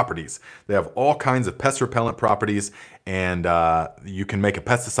repellent properties. They have all kinds of pest repellent properties, and you can make a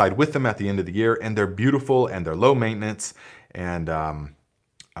pesticide with them at the end of the year, and they're beautiful and they're low maintenance, and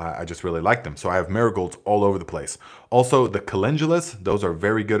I just really like them. So I have marigolds all over the place. Also, the calendulas, those are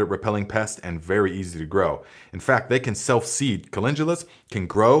very good at repelling pests and very easy to grow. In fact, they can self-seed. Calendulas can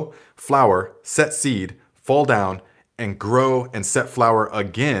grow, flower, set seed, fall down, and grow and set flower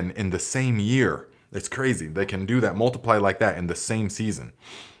again in the same year. It's crazy. They can do that, multiply like that in the same season.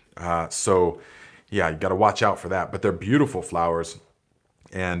 So yeah, you got to watch out for that. But they're beautiful flowers.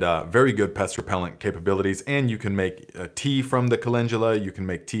 And very good pest repellent capabilities. And you can make tea from the calendula. You can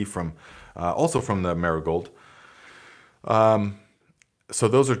make tea from also from the marigold. So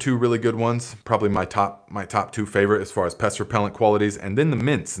those are 2 really good ones. Probably my top 2 favorite as far as pest repellent qualities. And then the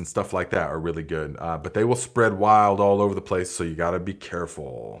mints and stuff like that are really good. But they will spread wild all over the place, so you got to be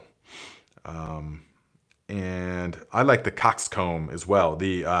careful. And I like the coxcomb as well.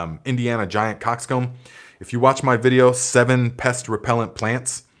 The Indiana giant coxcomb. If you watch my video, 7 pest repellent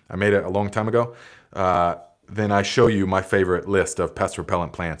plants, I made it a long time ago, then I show you my favorite list of pest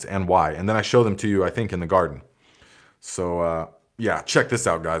repellent plants and why. And then I show them to you, I think, in the garden. So yeah, check this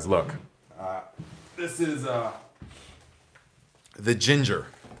out, guys. Look, this is the ginger.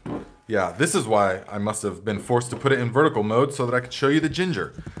 Yeah, this is why I must have been forced to put it in vertical mode so that I could show you the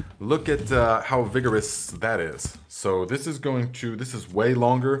ginger. Look at how vigorous that is. So this is way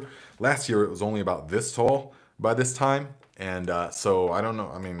longer. Last year it was only about this tall by this time. And so I don't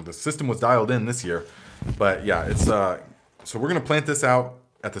know, I mean, the system was dialed in this year. But yeah, it's so we're gonna plant this out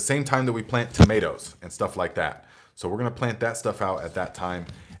at the same time that we plant tomatoes and stuff like that. So we're gonna plant that stuff out at that time.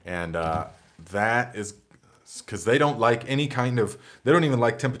 And that is, because they don't like they don't even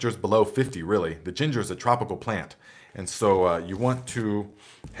like temperatures below 50, really. The ginger is a tropical plant. And so you want to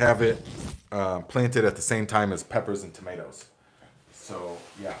have it planted at the same time as peppers and tomatoes. So,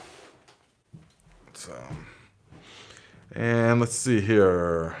 yeah. So, and let's see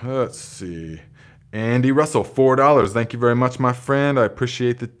here. Let's see. Andy Russell, $4. Thank you very much, my friend. I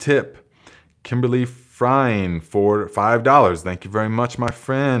appreciate the tip. Kimberly Frine, $5. Thank you very much, my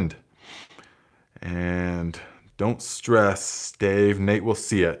friend. And don't stress, Dave. Nate will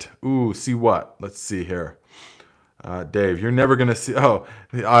see it. Ooh, see what? Let's see here. Dave, you're never going to see... Oh,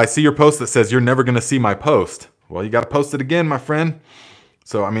 I see your post that says you're never going to see my post. Well, you got to post it again, my friend.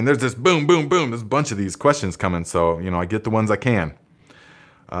 So, I mean, there's this boom, boom, boom. There's a bunch of these questions coming. So, you know, I get the ones I can.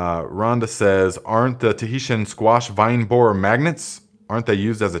 Rhonda says, aren't the Tahitian squash vine borer magnets? Aren't they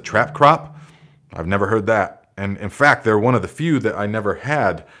used as a trap crop? I've never heard that. And in fact, they're one of the few that I never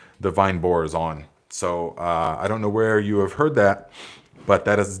had the vine borers on. So I don't know where you have heard that, but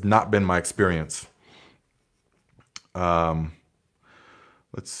that has not been my experience.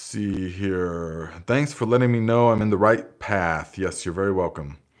 Let's see here. Thanks for letting me know I'm in the right path. Yes, you're very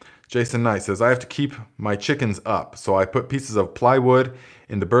welcome. Jason Knight says, I have to keep my chickens up, so I put pieces of plywood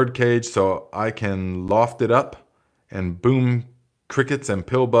in the bird cage so I can loft it up and boom crickets and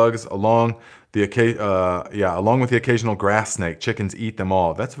pill bugs along along with the occasional grass snake. Chickens eat them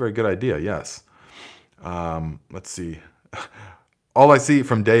all. That's a very good idea, yes. Let's see. All I see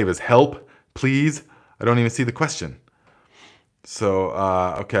from Dave is help, please. I don't even see the question. So,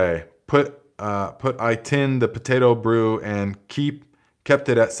 okay. Put I tin the potato brew and kept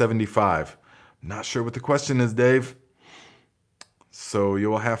it at 75. Not sure what the question is, Dave. So you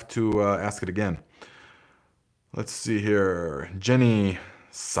will have to ask it again. Let's see here. Jenny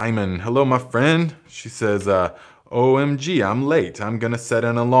Simon. Hello, my friend. She says, OMG, I'm late. I'm going to set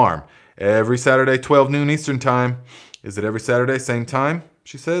an alarm. Every Saturday, 12 noon Eastern time. Is it every Saturday, same time?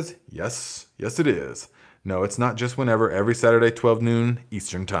 She says, yes. Yes, it is. No, it's not just whenever. Every Saturday, 12 noon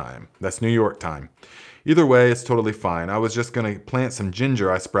Eastern time. That's New York time. Either way, it's totally fine. I was just going to plant some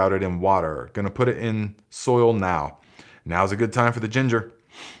ginger I sprouted in water. Going to put it in soil now. Now's a good time for the ginger.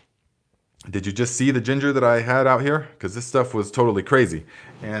 Did you just see the ginger that I had out here? Because this stuff was totally crazy.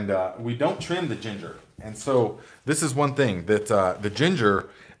 And we don't trim the ginger. And so this is one thing that the ginger,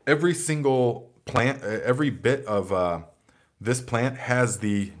 every single plant, every bit of this plant has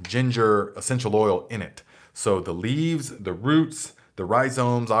the ginger essential oil in it. So the leaves, the roots, the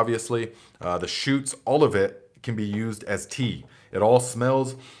rhizomes, obviously, the shoots, all of it can be used as tea. It all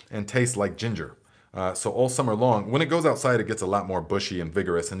smells and tastes like ginger. So all summer long, when it goes outside, it gets a lot more bushy and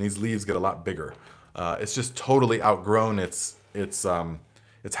vigorous, and these leaves get a lot bigger. It's just totally outgrown its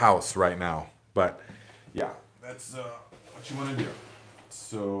house right now. But yeah, that's what you want to do.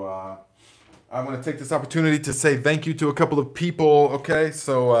 So I want to take this opportunity to say thank you to a couple of people. Okay,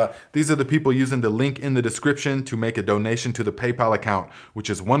 so these are the people using the link in the description to make a donation to the PayPal account, which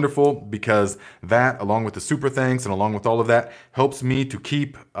is wonderful because that, along with the super thanks and along with all of that, helps me to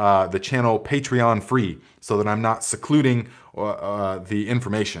keep the channel Patreon free so that I'm not secluding the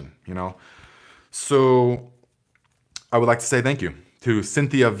information, you know. So I would like to say thank you to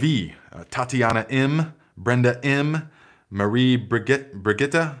Cynthia V, Tatiana M, Brenda M, Marie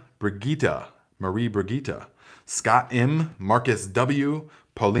Brigitta, Marie Brigitta, Scott M, Marcus W,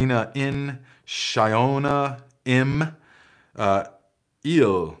 Paulina N, Shiona M,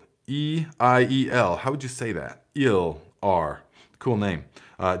 Il, E-I-E-L. How would you say that? Il R. Cool name.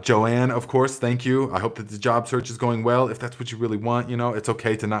 Joanne, of course, thank you. I hope that the job search is going well. If that's what you really want, you know, it's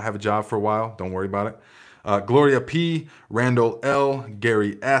okay to not have a job for a while. Don't worry about it. Gloria P, Randall L,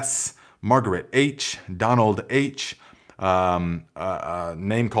 Gary S, Margaret H, Donald H, a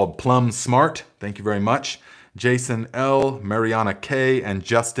name called Plum Smart. Thank you very much. Jason L, Mariana K, and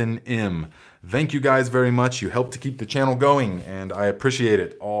Justin M. Thank you guys very much. You helped to keep the channel going, and I appreciate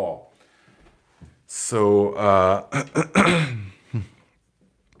it all. So,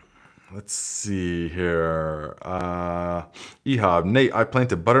 let's see here. Ehab, Nate, I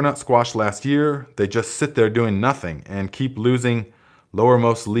planted butternut squash last year. They just sit there doing nothing and keep losing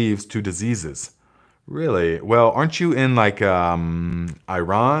lowermost leaves to diseases. Really? Well, aren't you in like Iran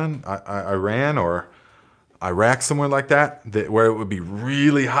or Iraq, somewhere like that, where it would be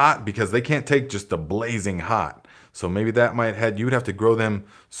really hot because they can't take just the blazing hot. So maybe that might you would have to grow them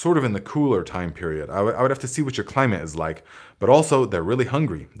sort of in the cooler time period. I would have to see what your climate is like. But also, they're really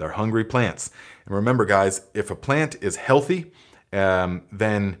hungry. They're hungry plants. And remember, guys, if a plant is healthy,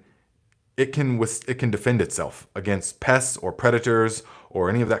 then it can defend itself against pests or predators or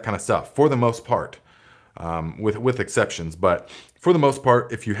any of that kind of stuff, for the most part. With exceptions, but for the most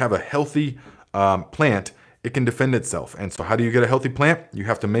part, if you have a healthy plant, it can defend itself. And so how do you get a healthy plant? You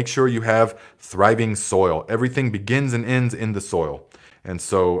have to make sure you have thriving soil. Everything begins and ends in the soil. And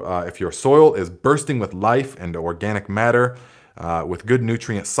so if your soil is bursting with life and organic matter, with good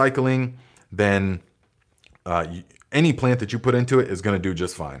nutrient cycling, then any plant that you put into it is going to do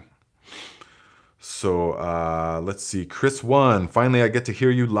just fine. So let's see, Chris 1, finally I get to hear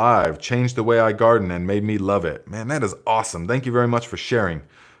you live. Changed the way I garden and made me love it. Man, that is awesome. Thank you very much for sharing.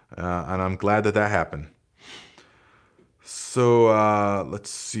 And I'm glad that happened. So let's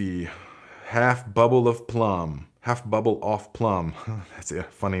see, half bubble off plum. That's a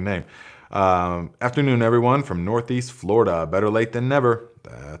funny name. Afternoon, everyone from Northeast Florida. Better late than never.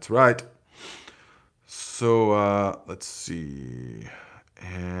 That's right. So let's see,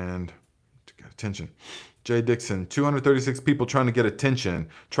 and attention. Jay Dixon, 236 people trying to get attention.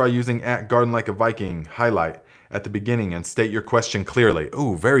 Try using @GardenLikeAViking highlight at the beginning and state your question clearly.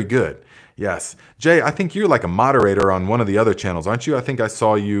 Ooh, very good. Yes. Jay, I think you're like a moderator on one of the other channels, aren't you? I think I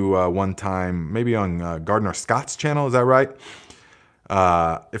saw you one time, maybe on Gardener Scott's channel. Is that right?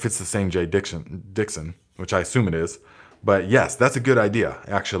 If it's the same Jay Dixon, which I assume it is. But yes, that's a good idea,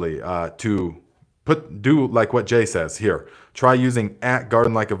 actually, to do like what Jay says here. Try using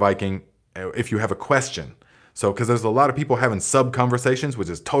 @GardenLikeAViking if you have a question. So, because there's a lot of people having sub conversations, which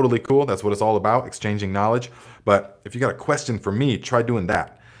is totally cool. That's what it's all about, exchanging knowledge. But if you got a question for me, try doing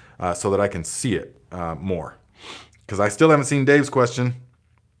that so that I can see it more. Because I still haven't seen Dave's question.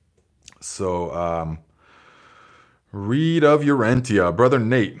 So, Reed of Urantia, Brother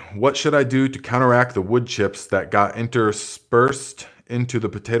Nate, what should I do to counteract the wood chips that got interspersed into the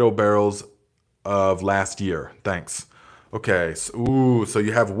potato barrels of last year? Thanks. Okay, so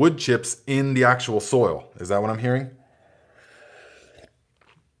you have wood chips in the actual soil. Is that what I'm hearing?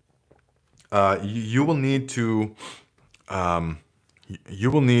 You will need to,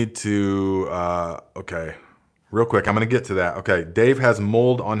 okay, real quick, I'm going to get to that. Okay, Dave has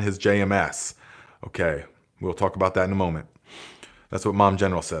mold on his JMS. Okay, we'll talk about that in a moment. That's what Mom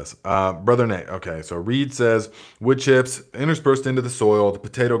General says. Brother Nate, okay, so Reed says, wood chips interspersed into the soil, the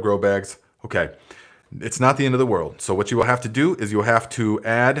potato grow bags. Okay, it's not the end of the world. So what you will have to do is you'll have to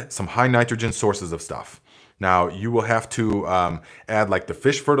add some high nitrogen sources of stuff. Now, you will have to add, like, the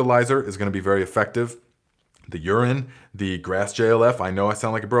fish fertilizer is going to be very effective. The urine, the grass JLF, I know I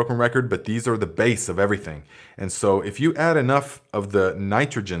sound like a broken record, but these are the base of everything. And so if you add enough of the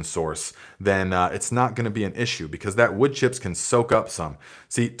nitrogen source, then it's not going to be an issue because that wood chips can soak up some.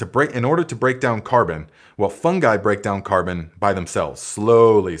 See, in order to break down carbon, well, fungi break down carbon by themselves,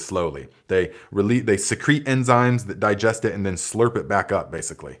 slowly. They secrete enzymes that digest it and then slurp it back up,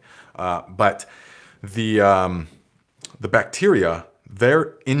 basically. But the bacteria,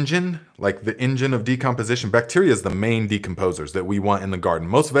 their engine, like the engine of decomposition, bacteria is the main decomposers that we want in the garden.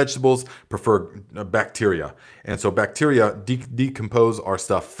 Most vegetables prefer bacteria. And so bacteria decompose our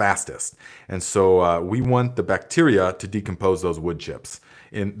stuff fastest. And so we want the bacteria to decompose those wood chips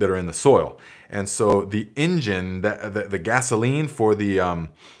that are in the soil. And so the engine, the gasoline for the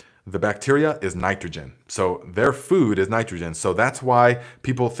bacteria is nitrogen. So their food is nitrogen. So that's why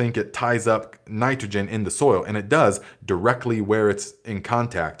people think it ties up nitrogen in the soil. And it does directly where it's in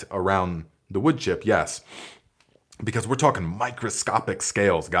contact around the wood chip, yes. Because we're talking microscopic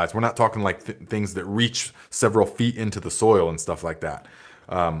scales, guys. We're not talking like things that reach several feet into the soil and stuff like that.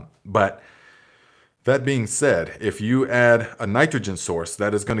 But that being said, if you add a nitrogen source,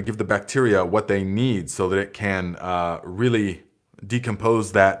 that is going to give the bacteria what they need so that it can really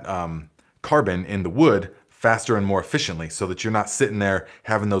decompose that carbon in the wood faster and more efficiently so that you're not sitting there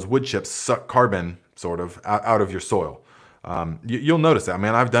having those wood chips suck carbon sort of out of your soil. You'll notice that. I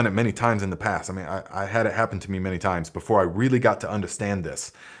mean, I've done it many times in the past. I mean, I had it happen to me many times before I really got to understand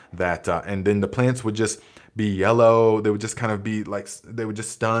this. And then the plants would just be yellow. They would just kind of be like, they would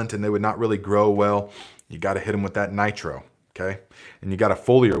just stunt and they would not really grow well. You got to hit them with that nitro, okay? And you got to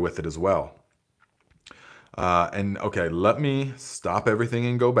foliar with it as well. And okay, let me stop everything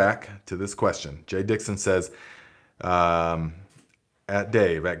and go back to this question. Jay Dixon says, at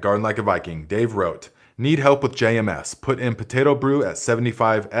Garden Like a Viking, Dave wrote, need help with JMS. Put in potato brew at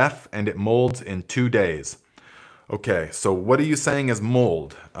 75F and it molds in 2 days. Okay, so what are you saying is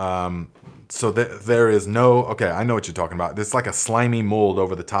mold? So there is no, okay, I know what you're talking about. It's like a slimy mold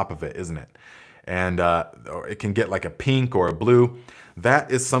over the top of it, isn't it? And or it can get like a pink or a blue.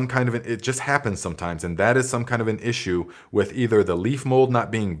 That is some kind of it just happens sometimes, and that is some kind of an issue with either the leaf mold not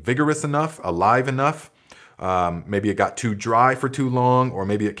being vigorous enough, alive enough, maybe it got too dry for too long, or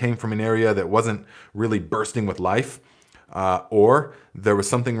maybe it came from an area that wasn't really bursting with life, or there was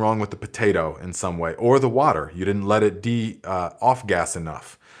something wrong with the potato in some way, or the water. You didn't let it off gas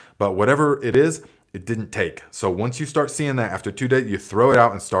enough. But whatever it is, it didn't take. So once you start seeing that after 2 days, you throw it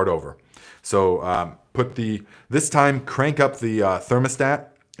out and start over. So this time crank up the thermostat.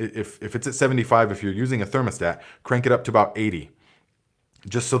 If it's at 75, if you're using a thermostat, crank it up to about 80.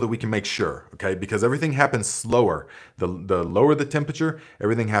 Just so that we can make sure, okay? Because everything happens slower. The lower the temperature,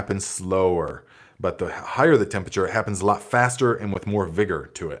 everything happens slower. But the higher the temperature, it happens a lot faster and with more vigor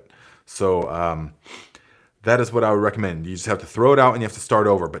to it. So that is what I would recommend. You just have to throw it out and you have to start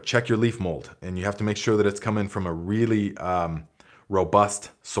over. But check your leaf mold. And you have to make sure that it's coming from a really robust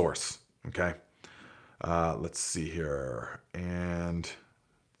source, okay? Let's see here. And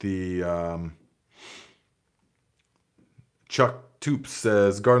the Chuck Toop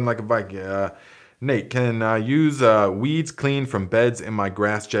says, Garden Like a Viking. Nate, can I use weeds clean from beds in my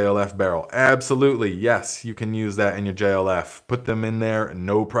grass JLF barrel? Absolutely, yes, you can use that in your JLF. Put them in there,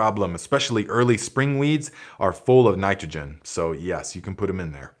 no problem. Especially early spring weeds are full of nitrogen. So yes, you can put them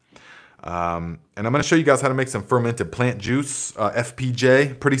in there. And I'm going to show you guys how to make some fermented plant juice,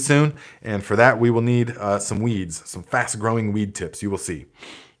 FPJ, pretty soon. And for that, we will need some weeds, some fast-growing weed tips. You will see.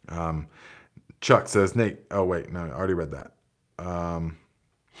 Chuck says, Nate, oh wait, no, I already read that.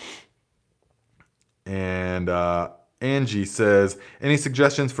 And Angie says, any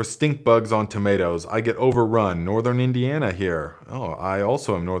suggestions for stink bugs on tomatoes? I get overrun. Northern Indiana here. Oh, I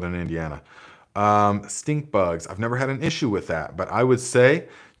also am Northern Indiana. Stink bugs. I've never had an issue with that, but I would say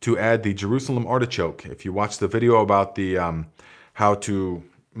to add the Jerusalem artichoke. If you watch the video about the how to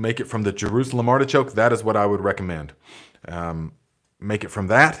make it from the Jerusalem artichoke, that is what I would recommend. Make it from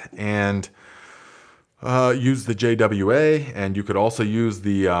that and use the JWA, and you could also use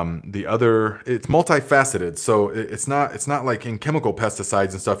the other. It's multifaceted, so it's not like in chemical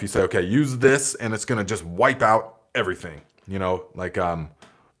pesticides and stuff. You say, okay, use this, and it's gonna just wipe out everything. You know, like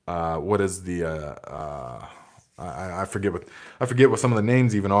what is the I forget what some of the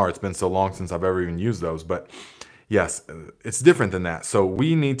names even are. It's been so long since I've ever even used those, but yes, it's different than that. So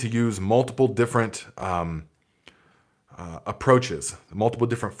we need to use multiple different approaches, multiple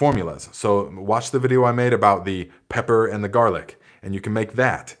different formulas. So watch the video I made about the pepper and the garlic, and you can make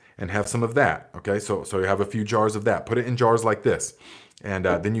that and have some of that. Okay, so you have a few jars of that. Put it in jars like this, and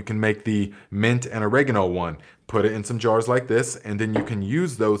then you can make the mint and oregano one. Put it in some jars like this, and then you can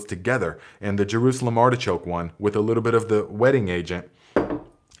use those together. And the Jerusalem artichoke one with a little bit of the wetting agent.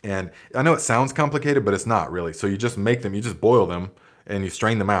 And I know it sounds complicated, but it's not really. So you just make them, you just boil them, and you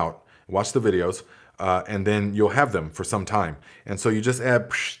strain them out. Watch the videos. And then you'll have them for some time. And so you just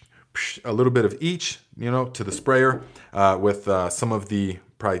add a little bit of each, you know, to the sprayer with some of the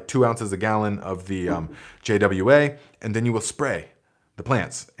probably 2 ounces a gallon of the JWA, and then you will spray the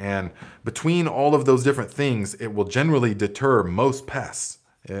plants. And between all of those different things, it will generally deter most pests,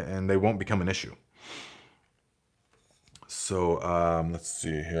 and they won't become an issue. So let's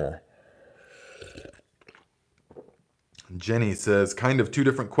see here. Jenny says, kind of 2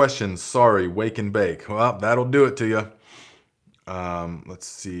 different questions. Sorry, wake and bake. Well, that'll do it to you. Let's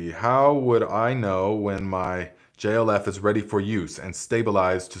see. How would I know when my JLF is ready for use and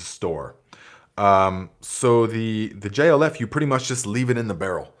stabilized to store? So the JLF, you pretty much just leave it in the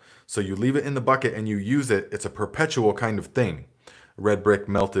barrel. So you leave it in the bucket and you use it. It's a perpetual kind of thing. Red brick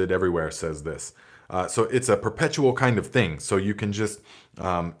melted everywhere says this. So it's a perpetual kind of thing. So you can just,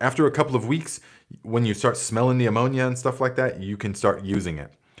 after a couple of weeks, when you start smelling the ammonia and stuff like that, you can start using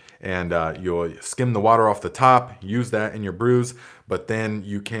it. And you'll skim the water off the top, use that in your brews, but then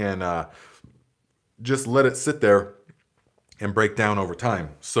you can just let it sit there and break down over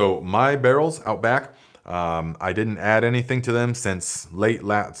time. So my barrels out back, I didn't add anything to them since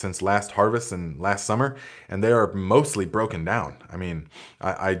last harvest and last summer, and they are mostly broken down. I mean,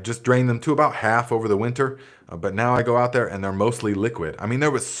 I just drained them to about half over the winter, but now I go out there and they're mostly liquid. I mean,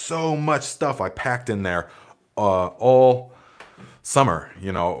 there was so much stuff I packed in there all summer.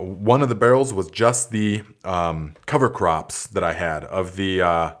 You know, one of the barrels was just the cover crops that I had of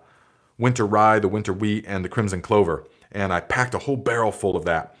the winter rye, the winter wheat, and the crimson clover, and I packed a whole barrel full of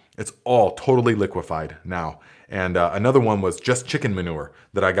that. It's all totally liquefied now. And another one was just chicken manure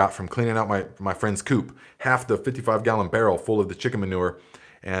that I got from cleaning out my friend's coop. Half the 55-gallon barrel full of the chicken manure,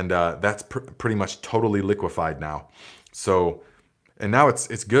 and that's pretty much totally liquefied now. So, and now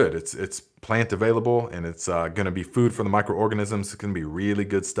it's good. It's plant available, and it's going to be food for the microorganisms. It's going to be really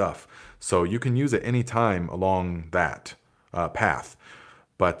good stuff. So you can use it anytime along that path.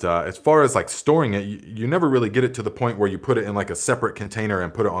 But as far as like storing it, you never really get it to the point where you put it in like a separate container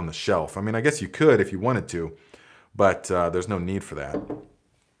and put it on the shelf. I mean, I guess you could if you wanted to, but there's no need for that.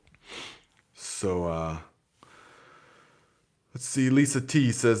 So let's see. Lisa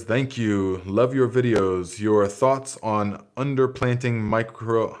T says, thank you. Love your videos. Your thoughts on underplanting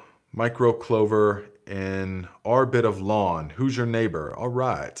micro clover in our bit of lawn. Who's your neighbor? All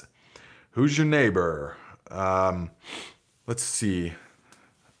right. Who's your neighbor? Let's see.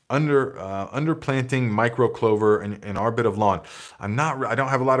 Underplanting micro clover in our bit of lawn. I don't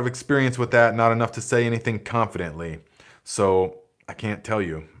have a lot of experience with that, not enough to say anything confidently. So I can't tell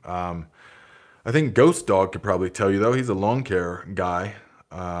you. I think Ghost Dog could probably tell you though. He's a lawn care guy.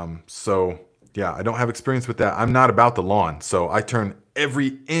 So yeah, I don't have experience with that. I'm not about the lawn. So I turn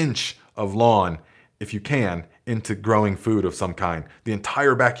every inch of lawn, if you can, into growing food of some kind. The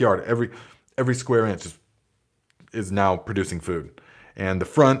entire backyard, every square inch is now producing food. And the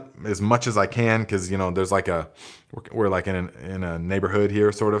front, as much as I can, because, you know, there's like we're like in a neighborhood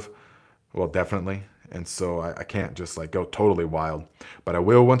here, sort of. Well, definitely. And so I can't just like go totally wild. But I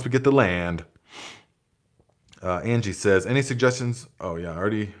will once we get the land. Angie says, any suggestions? Oh, yeah, I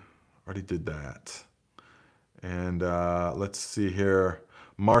already did that. And let's see here.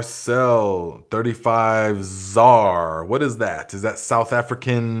 Marcel, 35 Czar. What is that? Is that South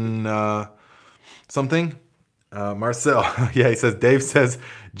African something? Marcel, yeah, he says, Dave says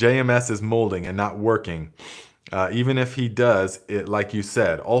JMS is molding and not working. Even if he does it, like you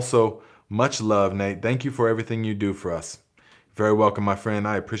said. Also, much love, Nate. Thank you for everything you do for us. Very welcome, my friend.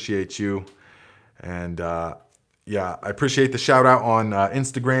 I appreciate you. And yeah, I appreciate the shout out on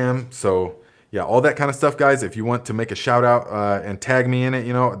Instagram. So yeah, all that kind of stuff, guys. If you want to make a shout out and tag me in it,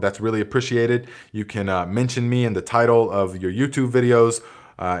 you know, that's really appreciated. You can mention me in the title of your YouTube videos.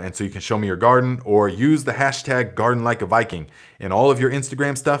 And so you can show me your garden, or use the hashtag garden like a Viking. In all of your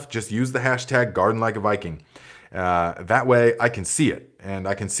Instagram stuff, just use the hashtag garden like a Viking. That way I can see it and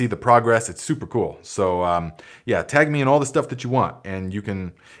I can see the progress. It's super cool. So yeah, tag me in all the stuff that you want. And you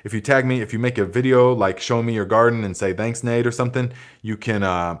can, if you tag me, if you make a video like showing me your garden and say, thanks, Nate, or something, you can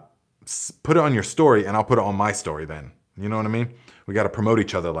put it on your story and I'll put it on my story then. You know what I mean? We got to promote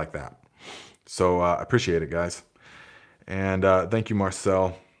each other like that. So I appreciate it, guys. And thank you,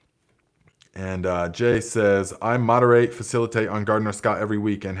 Marcel. And Jay says, I moderate, facilitate on Gardener Scott every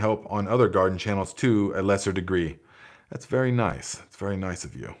week and help on other garden channels too, a lesser degree. That's very nice. It's very nice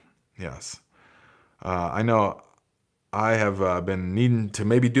of you. Yes. I know I have been needing to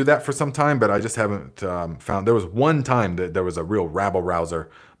maybe do that for some time, but I just haven't found. There was one time that there was a real rabble rouser,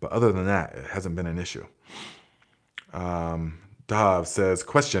 but other than that, it hasn't been an issue. Dav says,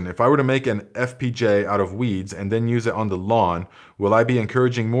 question, if I were to make an FPJ out of weeds and then use it on the lawn, will I be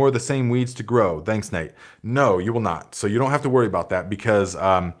encouraging more of the same weeds to grow? Thanks, Nate. No, you will not. So you don't have to worry about that, because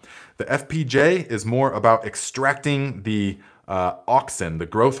the FPJ is more about extracting the auxin, the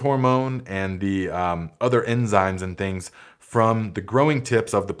growth hormone, and the other enzymes and things from the growing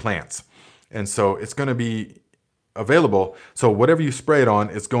tips of the plants. And so it's going to be available. So whatever you spray it on,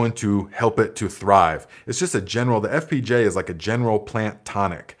 it's going to help it to thrive. It's just a general, the FPJ is like a general plant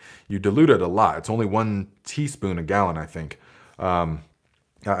tonic. You dilute it a lot. It's only 1 teaspoon a gallon, I think.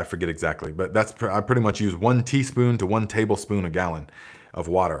 I forget exactly, but I pretty much use 1 teaspoon to 1 tablespoon a gallon of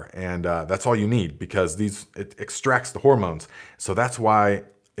water. And that's all you need, because it extracts the hormones. So that's why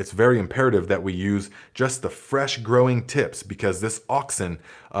it's very imperative that we use just the fresh growing tips, because this auxin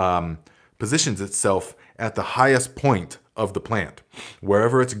positions itself at the highest point of the plant,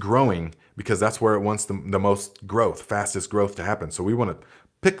 wherever it's growing, because that's where it wants the most growth, fastest growth to happen. So we want to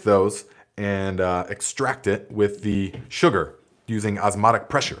pick those and extract it with the sugar using osmotic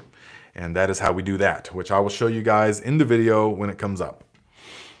pressure. And that is how we do that, which I will show you guys in the video when it comes up.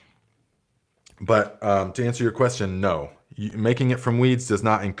 But to answer your question, no. Making it from weeds does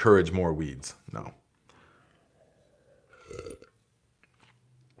not encourage more weeds, no.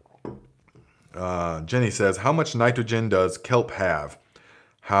 Jenny says, how much nitrogen does kelp have?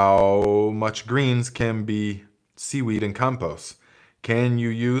 How much greens can be seaweed and compost? Can you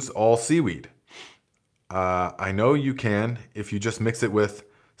use all seaweed? I know you can if you just mix it with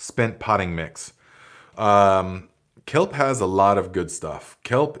spent potting mix. Kelp has a lot of good stuff.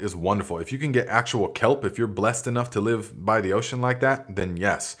 Kelp is wonderful. If you can get actual kelp, if you're blessed enough to live by the ocean like that, then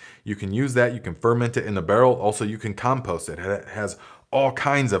yes, you can use that. You can ferment it in a barrel. Also, you can compost it. It has all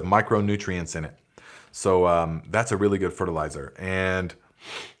kinds of micronutrients in it. So that's a really good fertilizer. And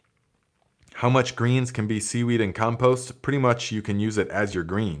how much greens can be seaweed and compost? Pretty much you can use it as your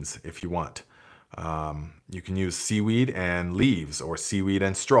greens if you want. You can use seaweed and leaves, or seaweed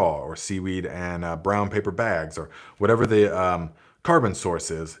and straw, or seaweed and brown paper bags, or whatever the carbon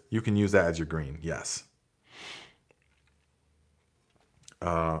source is. You can use that as your green, yes.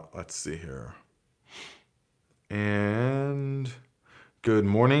 Let's see here. And good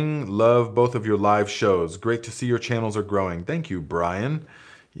morning. Love both of your live shows. Great to see your channels are growing. Thank you, Brian.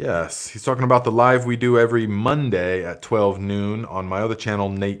 Yes, he's talking about the live we do every Monday at 12 noon on my other channel,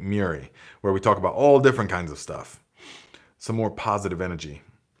 Nate Murray, where we talk about all different kinds of stuff. Some more positive energy.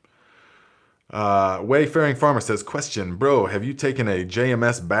 Wayfaring Farmer says, question, bro, have you taken a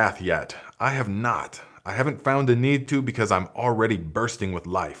JMS bath yet? I have not. I haven't found a need to, because I'm already bursting with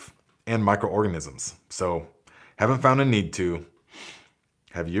life and microorganisms. So haven't found a need to.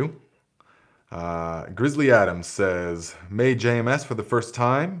 Have you? Grizzly Adams says, made JMS for the first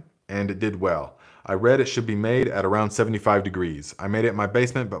time and it did well. I read it should be made at around 75 degrees. I made it in my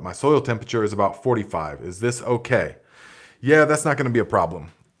basement, but my soil temperature is about 45. Is this okay? Yeah, that's not going to be a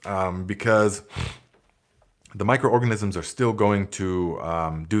problem because the microorganisms are still going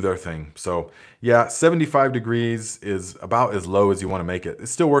to do their thing. So yeah, 75 degrees is about as low as you want to make it. It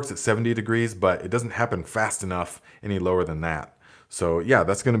still works at 70 degrees, but it doesn't happen fast enough any lower than that. So yeah,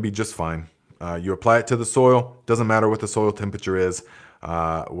 that's going to be just fine. You apply it to the soil. Doesn't matter what the soil temperature is.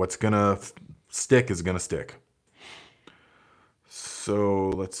 What's going to stick is going to stick. So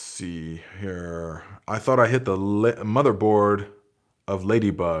let's see here. I thought I hit the motherboard of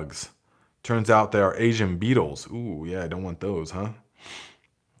ladybugs. Turns out they are Asian beetles. Ooh, yeah, I don't want those, huh?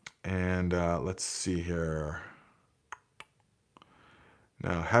 And let's see here.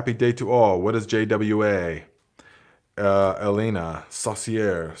 Now, happy day to all. What is JWA? Elena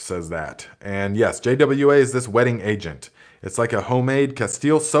Saucier says that. And yes, JWA is this wetting agent. It's like a homemade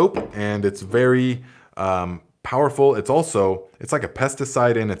Castile soap, and it's very powerful. It's like a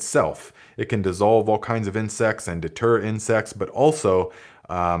pesticide in itself. It can dissolve all kinds of insects and deter insects, but also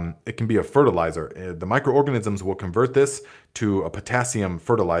it can be a fertilizer. The microorganisms will convert this to a potassium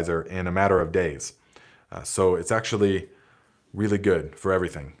fertilizer in a matter of days. So it's actually really good for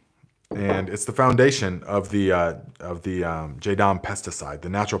everything. And it's the foundation of the JDOM pesticide, the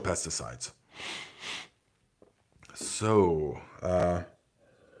natural pesticides. So,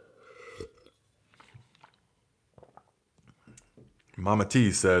 Mama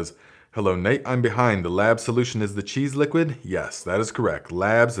T says, hello, Nate. I'm behind. The lab solution is the cheese liquid? Yes, that is correct.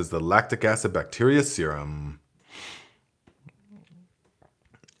 Labs is the lactic acid bacteria serum.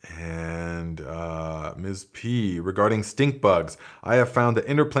 And Ms. P, regarding stink bugs, I have found that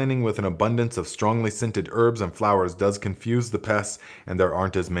interplanting with an abundance of strongly scented herbs and flowers does confuse the pests, and there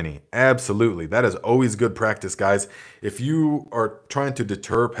aren't as many. Absolutely. That is always good practice, guys. If you are trying to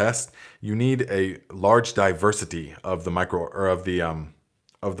deter pests, you need a large diversity of the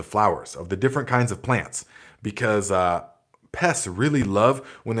of the flowers, of the different kinds of plants, because pests really love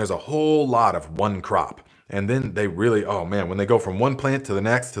when there's a whole lot of one crop. And then they really, oh man, when they go from one plant to the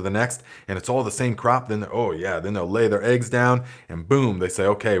next, and it's all the same crop, then oh yeah, then they'll lay their eggs down and boom, they say,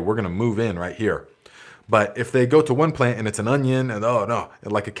 okay, we're gonna move in right here. But if they go to one plant and it's an onion, and oh no,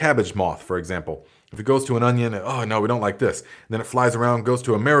 like a cabbage moth, for example. If it goes to an onion, oh no, we don't like this. And then it flies around, goes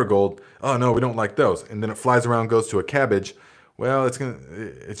to a marigold, oh no, we don't like those. And then it flies around, goes to a cabbage, well,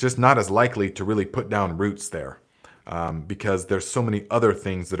 it's just not as likely to really put down roots there because there's so many other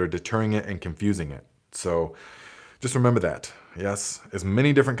things that are deterring it and confusing it. So just remember that. Yes, as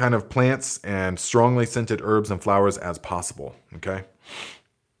many different kind of plants and strongly scented herbs and flowers as possible. Okay.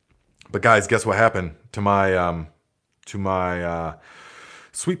 But guys, guess what happened to my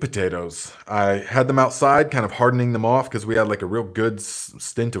sweet potatoes? I had them outside, kind of hardening them off because we had like a real good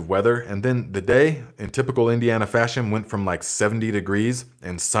stint of weather. And then the day, in typical Indiana fashion, went from like 70 degrees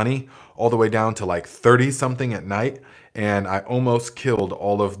and sunny all the way down to like 30 something at night. And I almost killed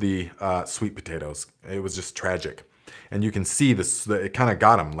all of the sweet potatoes. It was just tragic. And you can see this, it kind of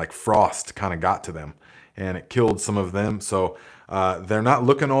got them, like frost kind of got to them. And it killed some of them. So they're not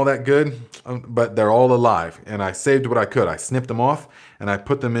looking all that good, but they're all alive. And I saved what I could. I snipped them off and I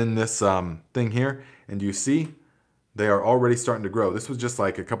put them in this thing here. And you see, they are already starting to grow. This was just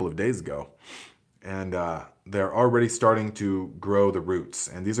like a couple of days ago. And they're already starting to grow the roots.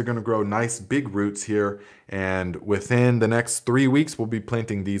 And these are going to grow nice big roots here. And within the next 3 weeks, we'll be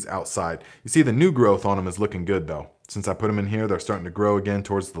planting these outside. You see the new growth on them is looking good though. Since I put them in here, they're starting to grow again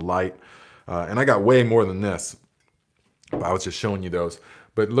towards the light. And I got way more than this. But I was just showing you those.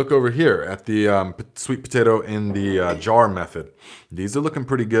 But look over here at the sweet potato in the jar method. These are looking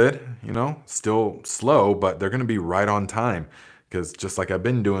pretty good, you know, still slow, but they're going to be right on time. Because just like I've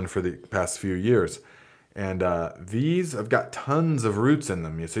been doing for the past few years. And these have got tons of roots in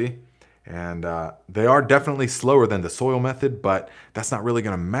them, you see. And they are definitely slower than the soil method, but that's not really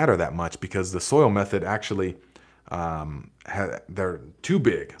going to matter that much because the soil method actually, they're too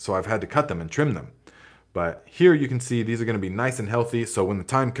big. So I've had to cut them and trim them. But here you can see these are going to be nice and healthy. So when the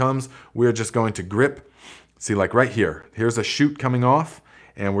time comes, we're just going to grip. See, like right here, here's a shoot coming off.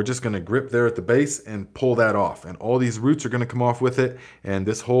 And we're just going to grip there at the base and pull that off. And all these roots are going to come off with it. And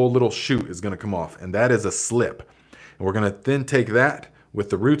this whole little shoot is going to come off. And that is a slip. And we're going to then take that with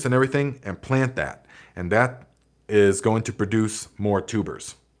the roots and everything and plant that. And that is going to produce more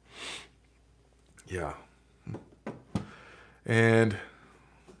tubers. Yeah. And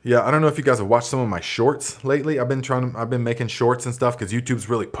yeah, I don't know if you guys have watched some of my shorts lately. I've been making shorts and stuff because YouTube's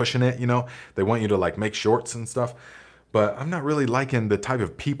really pushing it, you know. They want you to like make shorts and stuff. But I'm not really liking the type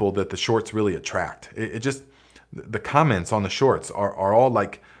of people that the shorts really attract. It just, the comments on the shorts are all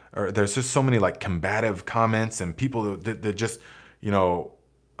like, there's just so many like combative comments and people that just, you know,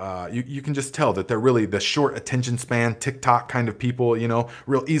 you can just tell that they're really the short attention span, TikTok kind of people, you know,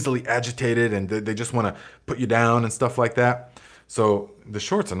 real easily agitated and they just want to put you down and stuff like that. So the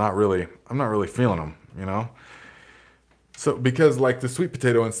shorts are not really, I'm not really feeling them, you know. So because like the sweet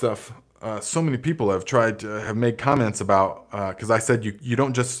potato and stuff, so many people have made comments about, because I said you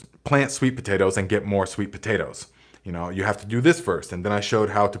don't just plant sweet potatoes and get more sweet potatoes. You know, you have to do this first. And then I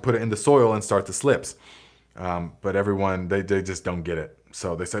showed how to put it in the soil and start the slips. But everyone, they just don't get it.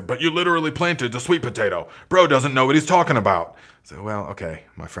 So they say, but you literally planted the sweet potato. Bro doesn't know what he's talking about. So, well, okay,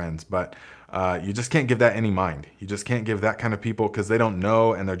 my friends, but you just can't give that any mind. You just can't give that kind of people, because they don't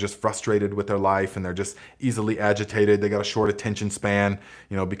know, and they're just frustrated with their life, and they're just easily agitated. They got a short attention span,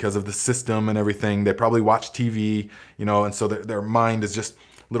 you know, because of the system and everything. They probably watch TV, you know, and so their mind is just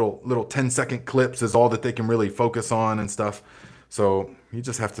little 10-second clips is all that they can really focus on and stuff. So you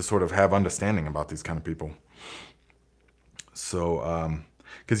just have to sort of have understanding about these kind of people. So,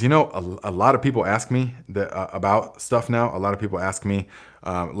 because, you know, a lot of people ask me about stuff now. A lot of people ask me,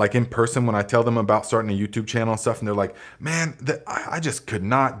 like in person, when I tell them about starting a YouTube channel and stuff, and they're like, man, I just could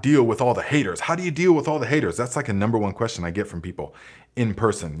not deal with all the haters. How do you deal with all the haters? That's like a #1 question I get from people in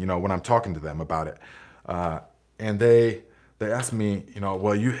person, you know, when I'm talking to them about it. And they ask me, you know,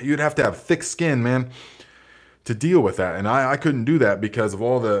 well, you'd have to have thick skin, man, to deal with that. And I couldn't do that because of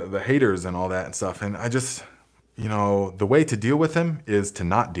all the haters and all that and stuff. And I just... You know, the way to deal with them is to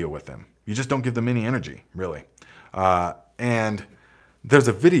not deal with them. You just don't give them any energy, really. And there's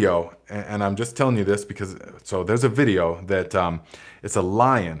a video, and I'm just telling you this because, so there's a video that it's a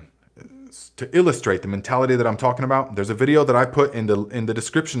lion. To illustrate the mentality that I'm talking about, there's a video that I put in the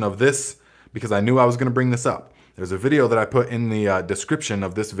description of this because I knew I was going to bring this up. There's a video that I put in the description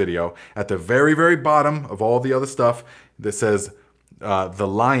of this video at the very, very bottom of all the other stuff that says, the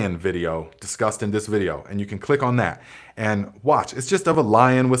lion video discussed in this video, and you can click on that and watch. It's just of a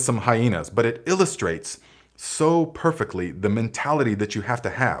lion with some hyenas, but it illustrates so perfectly the mentality that you have to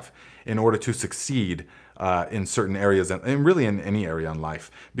have in order to succeed in certain areas, and really in any area in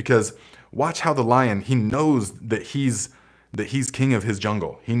life. Because watch how the lion, he knows that he's king of his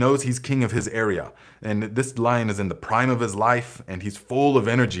jungle. He knows he's king of his area. And this lion is in the prime of his life, and he's full of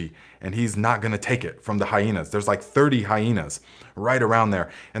energy, and he's not going to take it from the hyenas. There's like 30 hyenas right around there,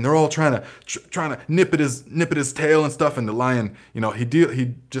 and they're all trying to nip at his tail and stuff. And the lion, you know, he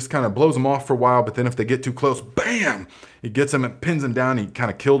just kind of blows them off for a while, but then if they get too close, bam, he gets them and pins them down. He kind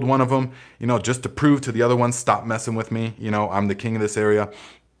of killed one of them, you know, just to prove to the other ones, stop messing with me. You know, I'm the king of this area.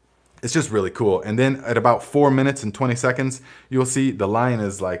 It's just really cool. And then at about 4 minutes and 20 seconds, you'll see the lion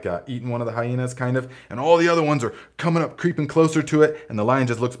is like eating one of the hyenas, kind of, and all the other ones are coming up, creeping closer to it, and the lion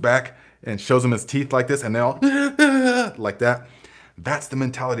just looks back and shows them his teeth like this, and they all like that. That's the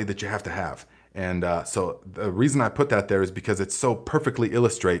mentality that you have to have. And so the reason I put that there is because it so perfectly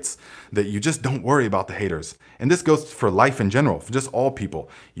illustrates that you just don't worry about the haters. And this goes for life in general, for just all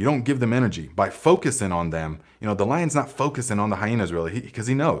people. You don't give them energy. By focusing on them, you know, the lion's not focusing on the hyenas really, because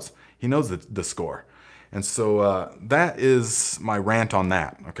he knows the score. And so that is my rant on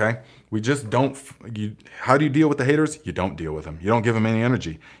that, okay? We just don't, how do you deal with the haters? You don't deal with them. You don't give them any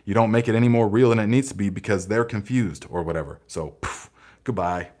energy. You don't make it any more real than it needs to be because they're confused or whatever. So,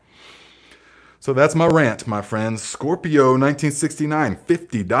 goodbye. So that's my rant, my friends. Scorpio 1969,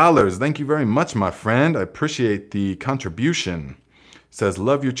 $50. Thank you very much, my friend. I appreciate the contribution. Says,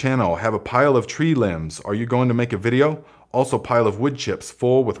 love your channel. Have a pile of tree limbs. Are you going to make a video? Also, pile of wood chips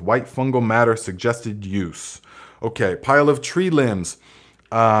full with white fungal matter, suggested use. Okay, pile of tree limbs.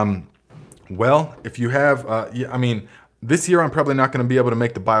 Well, if you have, yeah, I mean, this year I'm probably not going to be able to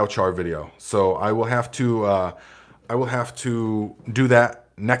make the biochar video. So I will have to do that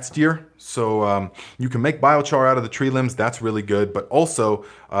next year. So you can make biochar out of the tree limbs. That's really good. But also,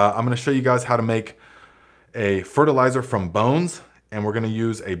 I'm going to show you guys how to make a fertilizer from bones, and we're going to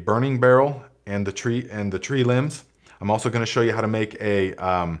use a burning barrel and the tree limbs. I'm also going to show you how to make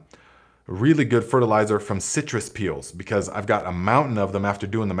a really good fertilizer from citrus peels, because I've got a mountain of them after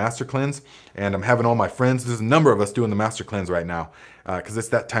doing the master cleanse, and I'm having all my friends. There's a number of us doing the master cleanse right now because it's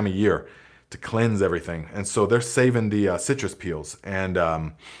that time of year to cleanse everything. And so they're saving the citrus peels, and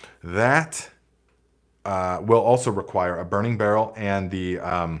that will also require a burning barrel and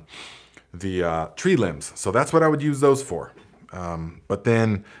the tree limbs. So that's what I would use those for. But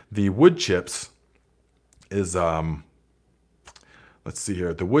then the wood chips is, let's see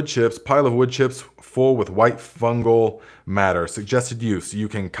here, the wood chips, pile of wood chips full with white fungal matter, suggested use. You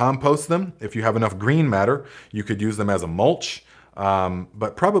can compost them. If you have enough green matter, you could use them as a mulch.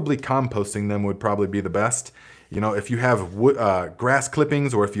 But probably composting them would probably be the best. You know, if you have grass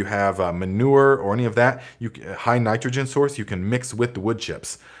clippings, or if you have manure or any of that, high nitrogen source, you can mix with the wood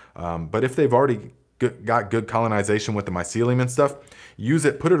chips. But if they've already got good colonization with the mycelium and stuff, use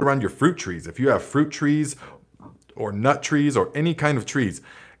it, put it around your fruit trees. If you have fruit trees or nut trees or any kind of trees,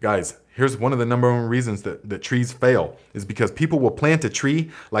 guys, here's one of the #1 reasons that trees fail is because people will plant a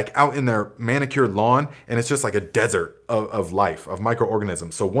tree like out in their manicured lawn, and it's just like a desert of life, of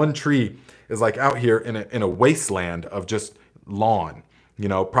microorganisms. So one tree is like out here in a wasteland of just lawn, you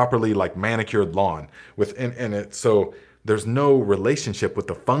know, properly like manicured lawn with, and it, so there's no relationship with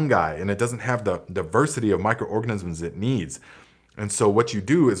the fungi, and it doesn't have the diversity of microorganisms it needs. And so what you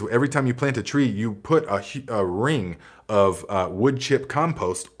do is every time you plant a tree, you put a ring of wood chip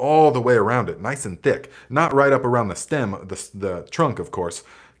compost all the way around it, nice and thick. Not right up around the stem, the trunk, of course.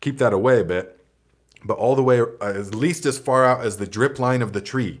 Keep that away a bit. But all the way, at least as far out as the drip line of the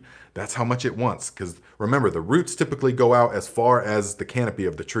tree. That's how much it wants. Because remember, the roots typically go out as far as the canopy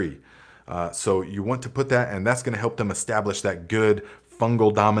of the tree. So you want to put that, and that's going to help them establish that good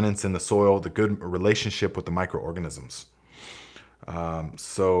fungal dominance in the soil, the good relationship with the microorganisms.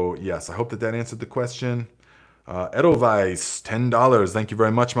 So yes, I hope that answered the question. Edelweiss, $10. Thank you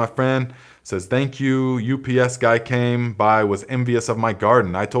very much, my friend. Says, thank you. UPS guy came by, was envious of my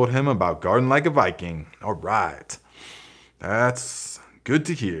garden. I told him about Garden Like a Viking. All right. That's good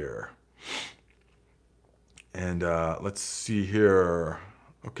to hear. And let's see here.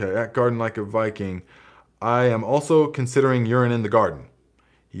 Okay, at Garden Like a Viking, I am also considering urine in the garden.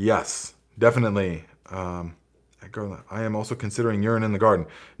 Yes, definitely. I am also considering urine in the garden.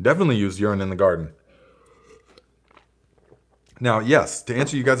 Definitely use urine in the garden. Now, yes, to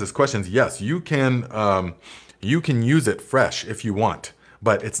answer you guys' questions, yes, you can use it fresh if you want,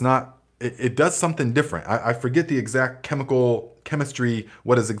 but it's not. It does something different. I forget the exact chemistry,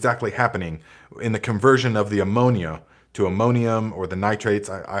 what is exactly happening in the conversion of the ammonia to ammonium or the nitrates.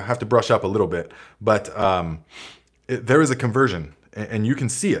 I have to brush up a little bit, but there is a conversion, and you can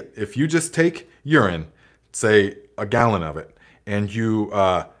see it. If you just take urine, say a gallon of it, and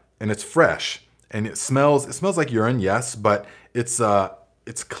it's fresh, and it smells like urine, yes, but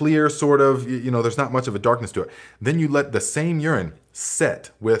it's clear, sort of, there's not much of a darkness to it. Then you let the same urine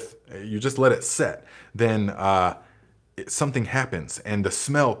set you just let it set. Then something happens and the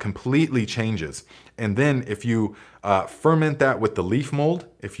smell completely changes. And then if you ferment that with the leaf mold,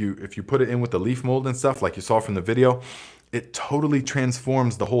 if you put it in with the leaf mold and stuff like you saw from the video, it totally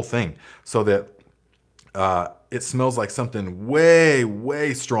transforms the whole thing so that it smells like something way,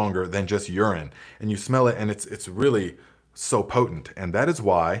 way stronger than just urine. And you smell it and it's really so potent. And that is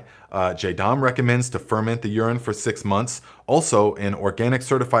why J-Dom recommends to ferment the urine for 6 months. Also, in organic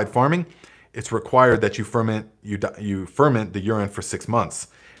certified farming, it's required that you ferment the urine for 6 months.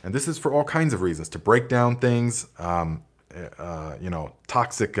 And this is for all kinds of reasons, to break down things,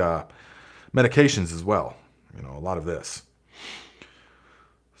 toxic medications as well. A lot of this.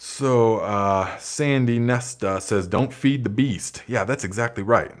 So Sandy Nesta says, don't feed the beast. Yeah, that's exactly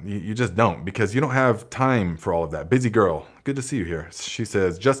right. You just don't, because you don't have time for all of that. Busy girl. Good to see you here. She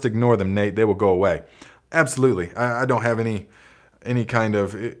says, just ignore them, Nate. They will go away. Absolutely. I don't have any kind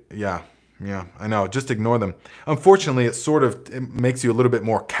of, yeah, I know. Just ignore them. Unfortunately, it makes you a little bit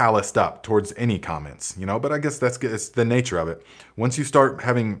more calloused up towards any comments, but I guess it's the nature of it. Once you start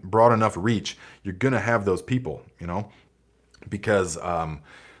having broad enough reach, you're going to have those people, because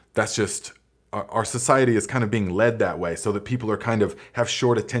that's just, our society is kind of being led that way, so that people are kind of have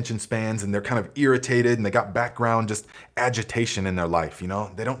short attention spans, and they're kind of irritated, and they got background just agitation in their life.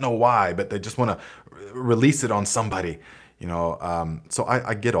 They don't know why, but they just want to release it on somebody. So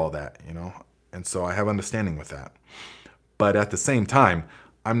I get all that, and so I have understanding with that. But at the same time,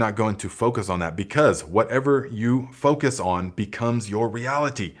 I'm not going to focus on that, because whatever you focus on becomes your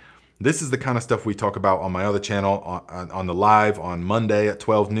reality. This is the kind of stuff we talk about on my other channel, on the live on Monday at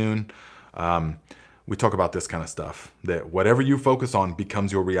 12 noon. We talk about this kind of stuff, that whatever you focus on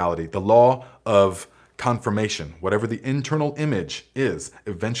becomes your reality. The law of confirmation, whatever the internal image is,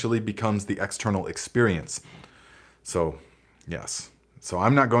 eventually becomes the external experience. So, yes. So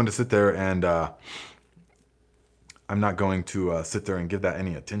I'm not going to sit there and give that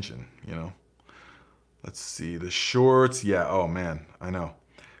any attention, Let's see, the shorts. Yeah, oh man, I know.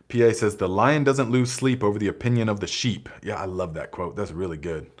 PA says, the lion doesn't lose sleep over the opinion of the sheep. Yeah, I love that quote. That's really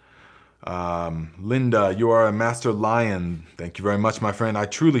good. Linda, you are a master lion. Thank you very much, my friend. I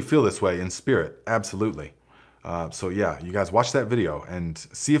truly feel this way in spirit. Absolutely. So yeah, you guys watch that video and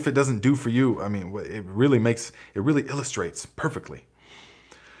see if it doesn't do for you. I mean, it really illustrates perfectly.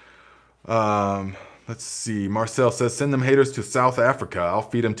 Let's see. Marcel says, send them haters to South Africa. I'll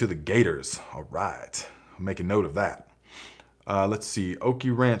feed them to the gators. All right. I'll make a note of that. Let's see.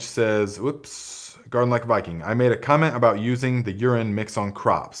 Okie Ranch says, whoops, Garden Like a Viking. I made a comment about using the urine mix on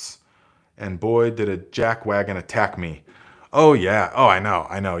crops, and boy, did a jackwagon attack me. Oh yeah. Oh, I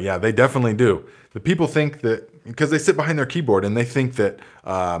know. Yeah, they definitely do. The people think that, because they sit behind their keyboard and they think that,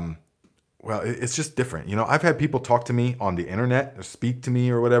 it's just different. I've had people talk to me on the internet or speak to me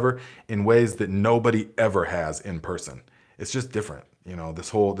or whatever in ways that nobody ever has in person. It's just different. This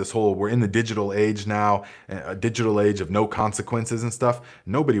whole, we're in the digital age now, a digital age of no consequences and stuff.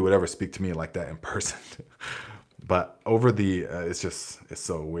 Nobody would ever speak to me like that in person. But over the, it's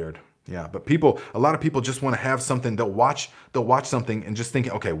so weird. Yeah, but a lot of people just want to have something. They'll watch something and just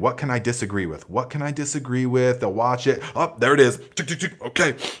think, okay, what can I disagree with? What can I disagree with? They'll watch it. Oh, there it is.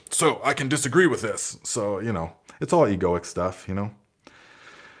 Okay, so I can disagree with this. So, you know, it's all egoic stuff, you know.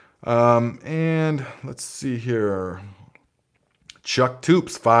 And let's see here. Chuck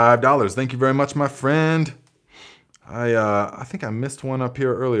Toops, $5. Thank you very much, my friend. I think I missed one up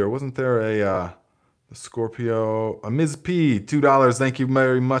here earlier. Wasn't there a Scorpio? Ms. P, $2. Thank you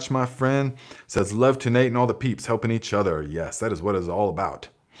very much, my friend. Says, love to Nate and all the peeps helping each other. Yes, that is what it's all about.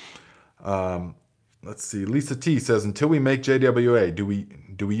 Let's see. Lisa T says, until we make JWA,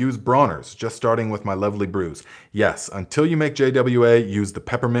 do we use Bronner's? Just starting with my lovely brews. Yes, until you make JWA, use the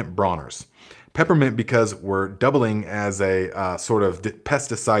peppermint Bronner's. Peppermint because we're doubling as a sort of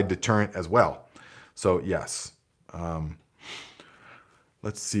pesticide deterrent as well. So yes.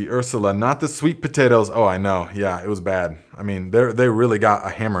 Let's see, Ursula, not the sweet potatoes. Oh, I know. Yeah, it was bad. I mean, they really got a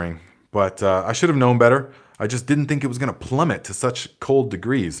hammering. But I should have known better. I just didn't think it was going to plummet to such cold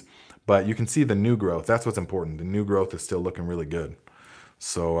degrees. But you can see the new growth. That's what's important. The new growth is still looking really good.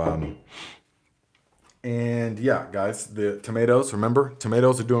 So, and yeah, guys, the tomatoes, remember,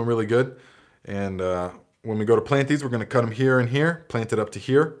 tomatoes are doing really good. And when we go to plant these, we're going to cut them here and here, plant it up to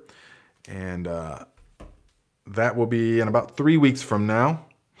here. And that will be in about 3 weeks from now.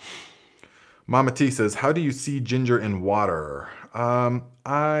 Mama T says, how do you seed ginger in water?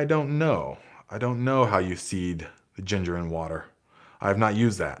 I don't know. I don't know how you seed the ginger in water. I have not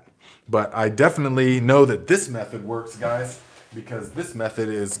used that. But I definitely know that this method works, guys, because this method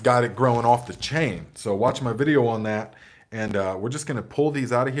is got it growing off the chain. So watch my video on that. And we're just going to pull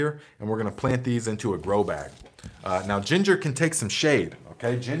these out of here, and we're going to plant these into a grow bag. Now, ginger can take some shade,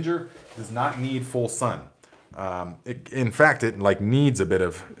 okay? Ginger does not need full sun. In fact, it like needs a bit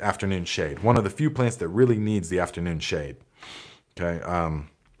of afternoon shade. One of the few plants that really needs the afternoon shade. Okay.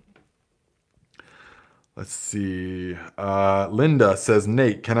 Let's see. Linda says,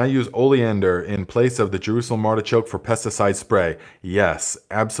 Nate, can I use oleander in place of the Jerusalem artichoke for pesticide spray? Yes,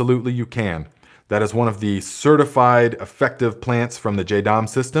 absolutely you can. That is one of the certified effective plants from the JDOM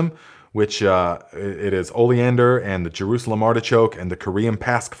system, which it is oleander and the Jerusalem artichoke and the Korean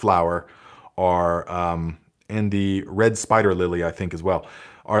pasque flower are, and the red spider lily, I think as well,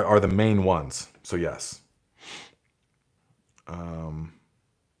 are the main ones. So yes.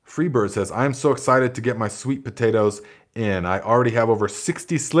 Freebird says, I'm so excited to get my sweet potatoes in. I already have over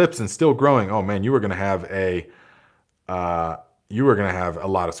 60 slips and still growing. Oh man, you are going to have a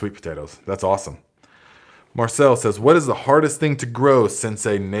lot of sweet potatoes. That's awesome. Marcel says, what is the hardest thing to grow,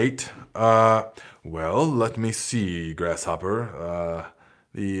 Sensei Nate? Well, let me see, Grasshopper.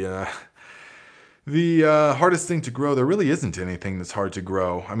 The hardest thing to grow, there really isn't anything that's hard to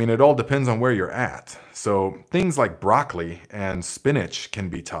grow. I mean, it all depends on where you're at. So things like broccoli and spinach can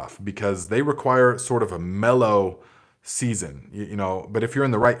be tough because they require sort of a mellow season, you know. But if you're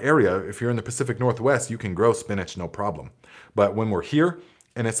in the right area, if you're in the Pacific Northwest, you can grow spinach no problem. But when we're here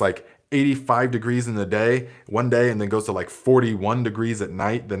and it's like 85 degrees in the day, one day, and then goes to like 41 degrees at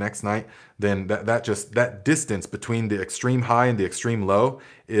night, the next night, then that distance between the extreme high and the extreme low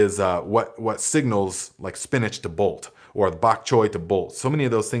is what signals like spinach to bolt or the bok choy to bolt. So many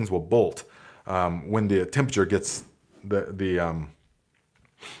of those things will bolt when the temperature gets, the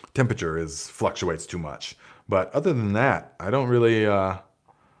temperature fluctuates too much. But other than that, I don't really, I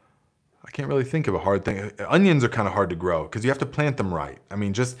can't really think of a hard thing. Onions are kind of hard to grow because you have to plant them right. I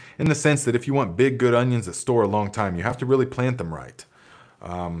mean, just in the sense that if you want big, good onions that store a long time, you have to really plant them right.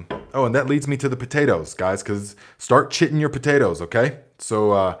 Oh, and that leads me to the potatoes, guys, because start chitting your potatoes, okay?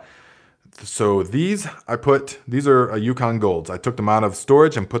 So these are Yukon Golds. I took them out of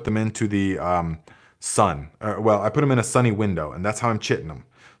storage and put them into the sun. Well, I put them in a sunny window, and that's how I'm chitting them.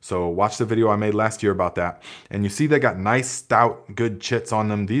 So watch the video I made last year about that. And you see they got nice, stout, good chits on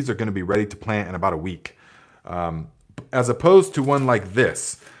them. These are going to be ready to plant in about a week. As opposed to one like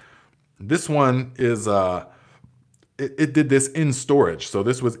this. This one is, it did this in storage. So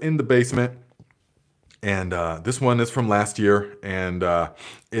this was in the basement. And this one is from last year. And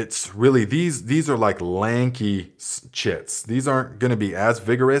it's really, these are like lanky chits. These aren't going to be as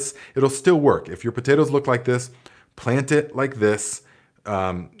vigorous. It'll still work. If your potatoes look like this, plant it like this.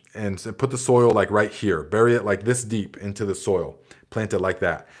 And put the soil like right here. Bury it like this deep into the soil. Plant it like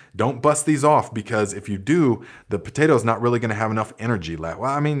that. Don't bust these off because if you do, the potato's not really going to have enough energy left.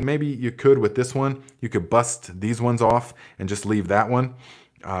 Well, I mean, maybe you could with this one. You could bust these ones off and just leave that one.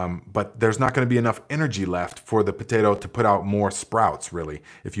 But there's not going to be enough energy left for the potato to put out more sprouts, really,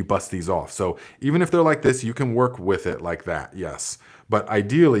 if you bust these off. So even if they're like this, you can work with it like that, yes. But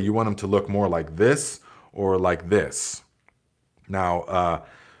ideally, you want them to look more like this or like this. Now,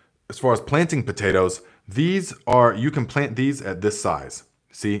 as far as planting potatoes, you can plant these at this size.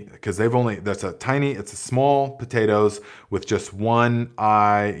 See, because it's a small potatoes with just one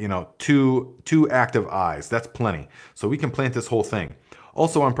eye, two active eyes. That's plenty. So we can plant this whole thing.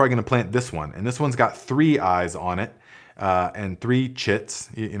 Also, I'm probably gonna plant this one, and this one's got 3 eyes on it, and 3 chits,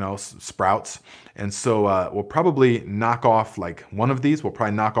 sprouts. And so we'll probably knock off like one of these. We'll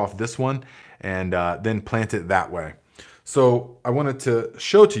probably knock off this one and then plant it that way. So I wanted to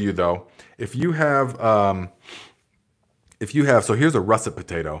show to you though, if you have, so here's a russet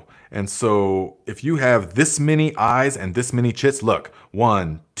potato. And so if you have this many eyes and this many chits, look,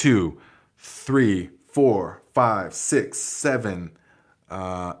 1, 2, 3, 4, 5, 6, 7,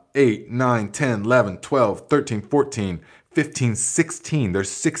 8, 9, 10, 11, 12, 13, 14, 15, 16.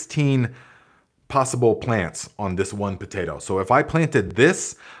 There's 16 possible plants on this one potato. So if I planted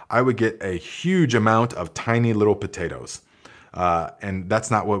this, I would get a huge amount of tiny little potatoes. And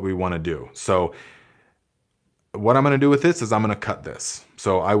that's not what we want to do. So what I'm going to do with this is I'm going to cut this.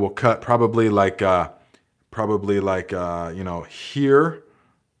 So I will cut probably like here,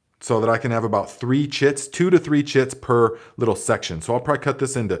 so that I can have about 3 chits, 2 to 3 chits per little section. So I'll probably cut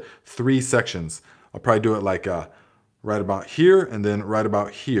this into 3 sections. I'll probably do it like right about here and then right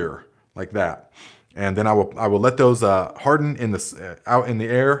about here, like that. And then I will let those harden in out in the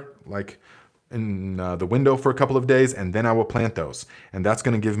air, like in the window for a couple of days, and then I will plant those. And that's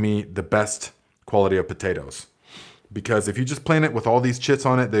going to give me the best quality of potatoes. Because if you just plant it with all these chits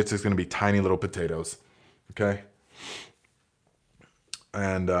on it, there's just going to be tiny little potatoes. Okay.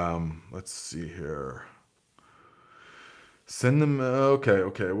 And let's see here. Send them, okay,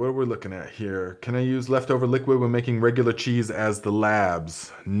 what are we looking at here? Can I use leftover liquid when making regular cheese as the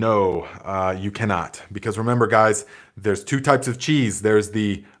labs? No, you cannot. Because remember guys, there's 2 types of cheese. There's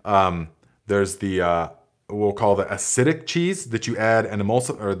the we'll call the acidic cheese that you add an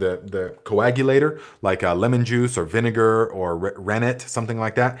emulsifier or the coagulator, like lemon juice or vinegar or rennet, something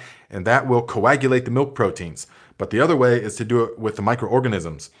like that. And that will coagulate the milk proteins. But the other way is to do it with the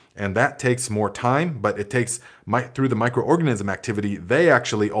microorganisms. And that takes more time, but it takes, through the microorganism activity, they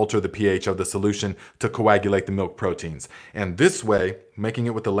actually alter the pH of the solution to coagulate the milk proteins. And this way, making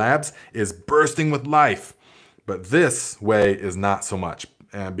it with the labs, is bursting with life. But this way is not so much,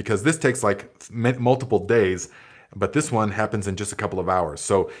 because this takes like multiple days, but this one happens in just a couple of hours.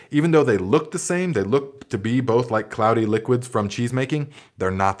 So even though they look the same, they look to be both like cloudy liquids from cheese making,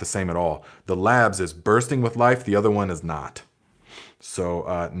 they're not the same at all. The labs is bursting with life, the other one is not.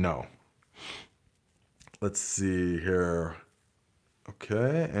 So no. Let's see here.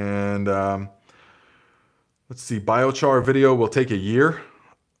 Okay, and let's see, biochar video will take a year.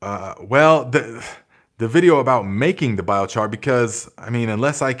 Well, the video about making the biochar, because I mean,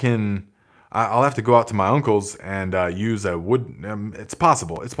 unless I'll have to go out to my uncle's and use a wood. It's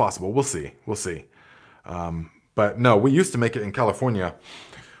possible. It's possible. We'll see. We'll see. But no, we used to make it in California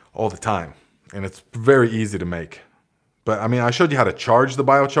all the time, and it's very easy to make. But I mean, I showed you how to charge the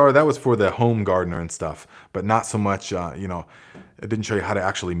biochar. That was for the home gardener and stuff, but not so much. It didn't show you how to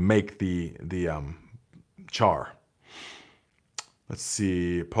actually make the char. Let's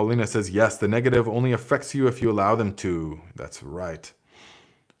see. Paulina says yes. The negative only affects you if you allow them to. That's right.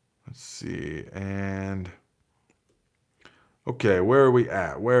 Let's see, and okay, where are we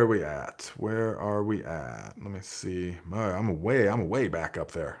at? Where are we at? Let me see. I'm way back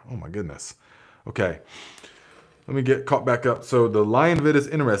up there. Oh my goodness. Okay, let me get caught back up. So the lion vid is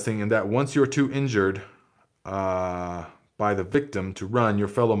interesting in that once you're too injured by the victim to run, your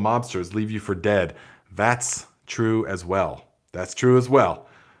fellow mobsters leave you for dead. That's true as well. That's true as well.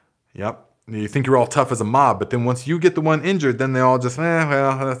 Yep. You think you're all tough as a mob, but then once you get the one injured, then they all just,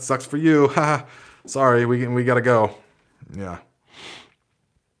 well, that sucks for you. Sorry, we gotta go. Yeah.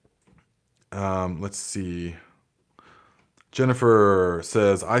 Let's see. Jennifer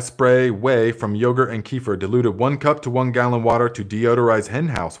says, I spray whey from yogurt and kefir, diluted 1 cup to 1 gallon water to deodorize hen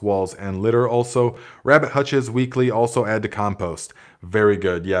house walls and litter. Also, rabbit hutches weekly, also add to compost. Very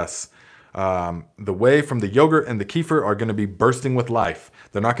good, yes. The whey from the yogurt and the kefir are going to be bursting with life.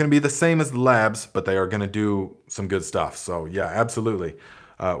 They're not going to be the same as the labs, but they are going to do some good stuff. So yeah, absolutely.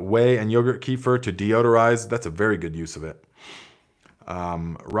 Whey and yogurt kefir to deodorize, that's a very good use of it.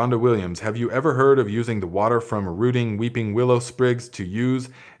 Rhonda Williams, have you ever heard of using the water from rooting weeping willow sprigs to use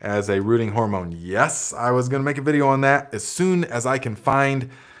as a rooting hormone? Yes, I was going to make a video on that as soon as I can find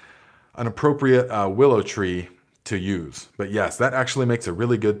an appropriate willow tree to use. But yes, that actually makes a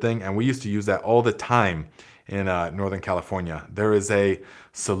really good thing, and we used to use that all the time in Northern California. There is a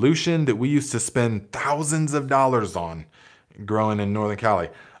solution that we used to spend thousands of dollars on growing in Northern Cali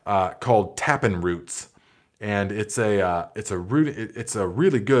called tappin roots. and it's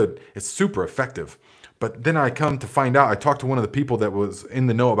really good. It's super effective. But then I come to find out, I talked to one of the people that was in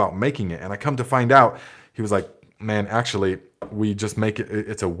the know about making it, and I come to find out, he was like, man, actually, we just make it,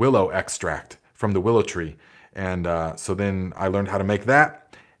 it's a willow extract from the willow tree. And so then I learned how to make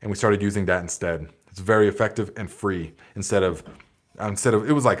that, and we started using that instead. It's very effective and free instead of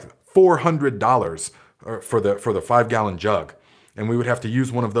it was like $400 for the 5-gallon jug, and we would have to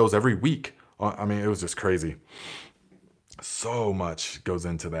use one of those every week. I mean, it was just crazy. So much goes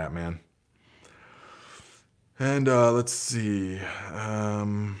into that, man. And let's see.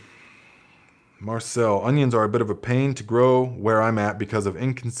 Marcel, onions are a bit of a pain to grow where I'm at because of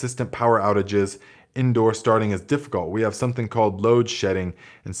inconsistent power outages. Indoor starting is difficult. We have something called load shedding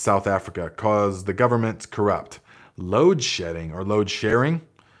in South Africa because the government's corrupt. Load shedding or load sharing?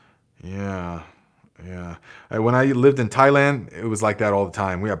 Yeah. When I lived in Thailand, it was like that all the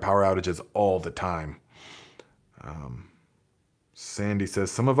time. We had power outages all the time. Sandy says,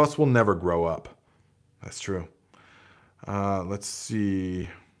 some of us will never grow up. That's true. Let's see.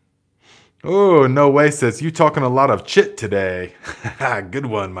 Oh, no way says, you talking a lot of chit today. Good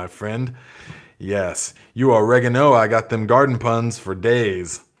one, my friend. Yes, you already know I got them garden puns for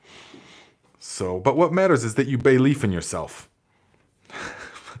days. So, but what matters is that you believe in yourself.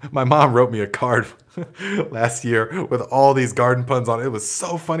 My mom wrote me a card last year with all these garden puns on it. It was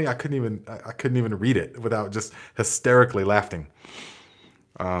so funny. I couldn't even read it without just hysterically laughing.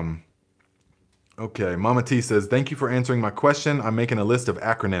 Okay, Mama T says, thank you for answering my question. I'm making a list of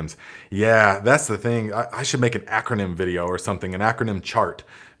acronyms. Yeah, that's the thing. I should make an acronym video or something, an acronym chart,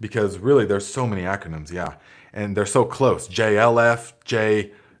 because really there's so many acronyms, yeah. And they're so close. JLF,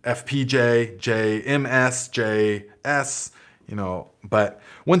 JFPJ, JMS, JS, you know. But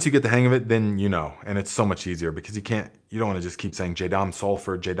once you get the hang of it, then you know. And it's so much easier because you don't want to just keep saying JDOM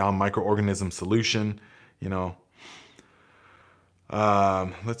sulfur, JDOM microorganism solution, you know.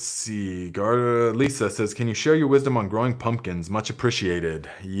 Let's see. Lisa says, can you share your wisdom on growing pumpkins? Much appreciated.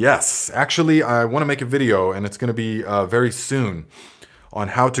 Yes, actually, I want to make a video, and it's going to be very soon, on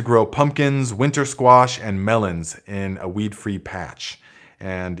how to grow pumpkins, winter squash, and melons in a weed-free patch.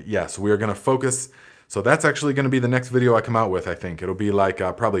 And yes, we are going to focus. So that's actually going to be the next video I come out with, I think. It'll be like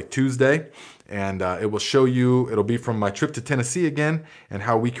probably Tuesday, and it will show you, it'll be from my trip to Tennessee again, and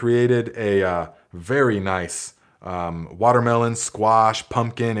how we created a very nice watermelon, squash,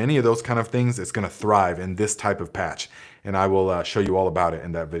 pumpkin, any of those kind of things. It's going to thrive in this type of patch. And I will show you all about it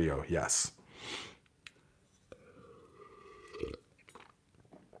in that video. Yes.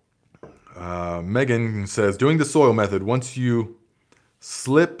 Megan says, doing the soil method, once you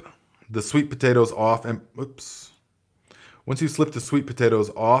slip the sweet potatoes off and, once you slip the sweet potatoes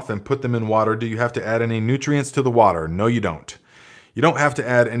off and put them in water, do you have to add any nutrients to the water? No, you don't. You don't have to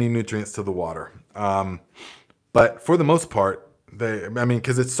add any nutrients to the water. But for the most part,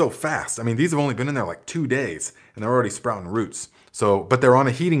 because it's so fast. I mean, these have only been in there like 2 days, and they're already sprouting roots. So, but they're on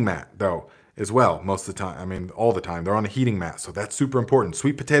a heating mat, though, as well, most of the time. I mean, all the time. They're on a heating mat, so that's super important.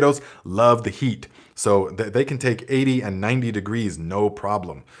 Sweet potatoes love the heat. So they can take 80 and 90 degrees, no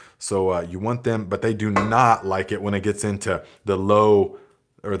problem. So you want them, but they do not like it when it gets into the low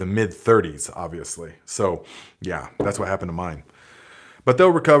or the mid 30s, obviously. So, yeah, that's what happened to mine. But they'll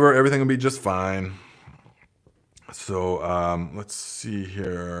recover. Everything will be just fine. So let's see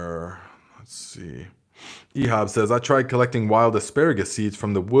here. Let's see. Ehab says, I tried collecting wild asparagus seeds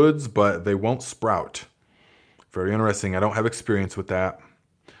from the woods, but they won't sprout. Very interesting. I don't have experience with that.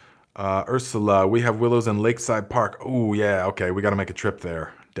 Ursula, we have willows in Lakeside Park. Oh, yeah. Okay. We got to make a trip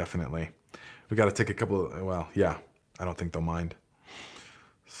there. Definitely. We got to take a couple of, well, yeah. I don't think they'll mind.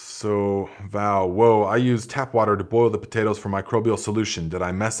 So, Val, whoa, I use tap water to boil the potatoes for microbial solution. Did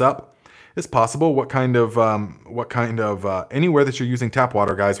I mess up? It's possible. What kind of anywhere that you're using tap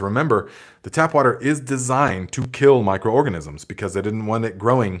water, guys, remember the tap water is designed to kill microorganisms because they didn't want it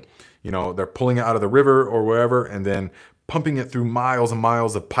growing. You know, they're pulling it out of the river or wherever and then pumping it through miles and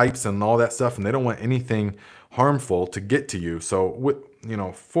miles of pipes and all that stuff. And they don't want anything harmful to get to you. So, you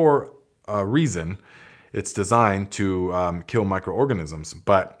know, for a reason, it's designed to kill microorganisms.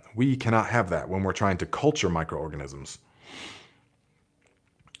 But we cannot have that when we're trying to culture microorganisms.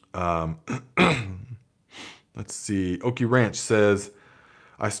 Let's see. Okie Ranch says,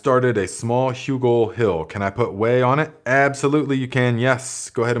 I started a small hugel hill. Can I put whey on it? Absolutely you can. Yes.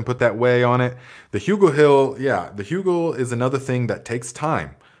 Go ahead and put that whey on it. The hugel hill, yeah, the hugel is another thing that takes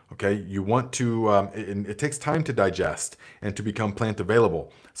time. Okay. You want to, it takes time to digest and to become plant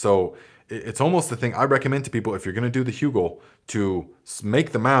available. So it's almost the thing I recommend to people if you're going to do the hugel to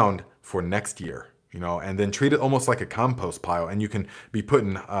make the mound for next year. and then treat it almost like a compost pile. And you can be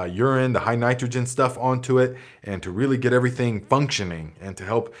putting urine, the high nitrogen stuff onto it, and to really get everything functioning and to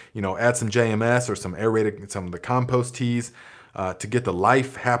help, add some JMS or some some of the compost teas to get the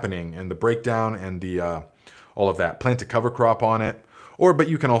life happening and the breakdown and the all of that. Plant a cover crop on it, but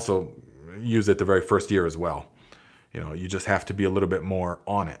you can also use it the very first year as well. You just have to be a little bit more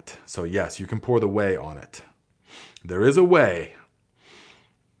on it. So yes, you can pour the whey on it. There is a way.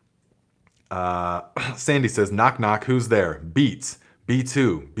 Sandy says, knock, knock, who's there? Beats. Beats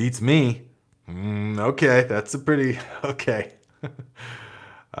who? Beats me. Okay, that's a pretty, okay.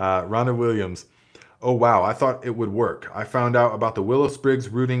 Rhonda Williams. Oh, wow, I thought it would work. I found out about the willow sprigs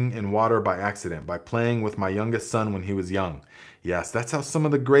rooting in water by accident, by playing with my youngest son when he was young. Yes, that's how some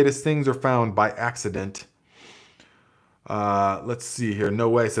of the greatest things are found, by accident. Let's see here. No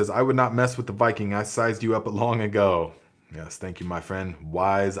Way says, I would not mess with the Viking. I sized you up long ago. Yes, thank you, my friend.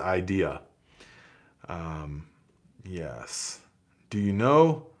 Wise idea. Yes. Do you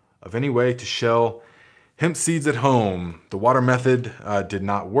know of any way to shell hemp seeds at home? The water method did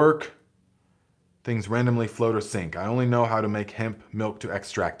not work. Things randomly float or sink. I only know how to make hemp milk to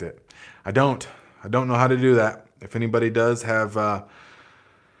extract it. I don't know how to do that. If anybody does have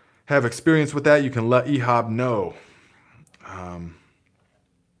experience with that, you can let Ehab know.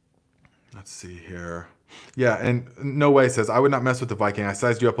 Let's see here. Yeah, and No Way says, I would not mess with the Viking. I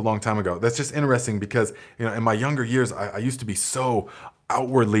sized you up a long time ago. That's just interesting because, in my younger years, I used to be so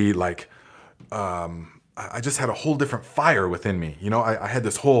outwardly like, I just had a whole different fire within me. I had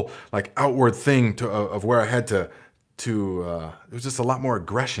this whole like outward thing of where I had to it was just a lot more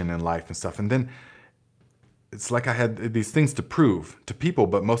aggression in life and stuff. And then it's like I had these things to prove to people,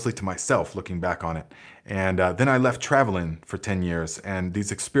 but mostly to myself, looking back on it. And then I left traveling for 10 years, and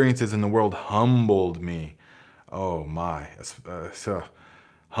these experiences in the world humbled me. Oh my, so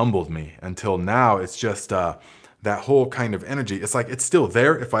humbled me until now. It's just that whole kind of energy. It's like it's still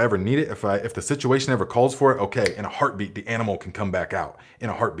there if I ever need it. If the situation ever calls for it, okay, in a heartbeat, the animal can come back out in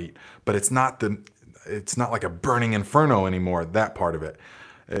a heartbeat. But it's not like a burning inferno anymore. That part of it.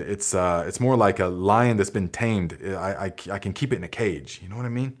 It's more like a lion that's been tamed. I can keep it in a cage. You know what I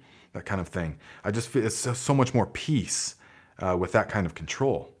mean? That kind of thing. I just feel it's so much more peace with that kind of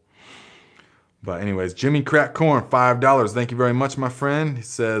control. But anyways, Jimmy Crack Corn, $5. Thank you very much, my friend. He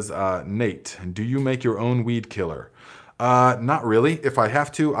says, Nate, do you make your own weed killer? Not really. If I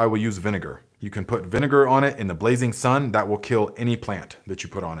have to, I will use vinegar. You can put vinegar on it in the blazing sun. That will kill any plant that you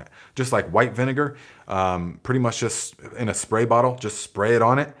put on it. Just like white vinegar, pretty much just in a spray bottle, just spray it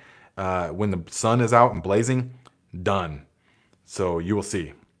on it. When the sun is out and blazing, done. So you will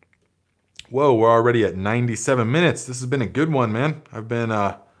see. Whoa, we're already at 97 minutes. This has been a good one, man. I've been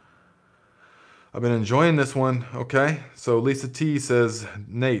enjoying this one. Okay, so Lisa T says,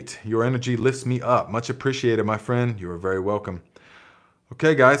 Nate, your energy lifts me up. Much appreciated, my friend. You are very welcome.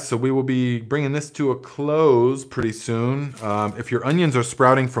 Okay, guys, so we will be bringing this to a close pretty soon. If your onions are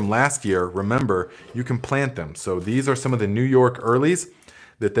sprouting from last year, remember, you can plant them. So these are some of the New York earlies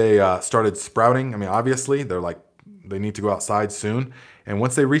that they started sprouting. I mean, obviously, they need to go outside soon. And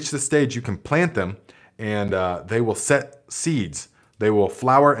once they reach this stage, you can plant them, and they will set seeds. They will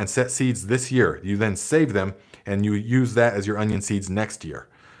flower and set seeds this year. You then save them, and you use that as your onion seeds next year.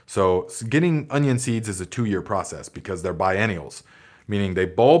 So getting onion seeds is a 2-year process because they're biennials, meaning they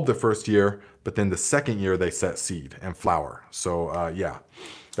bulb the first year, but then the second year they set seed and flower. So yeah,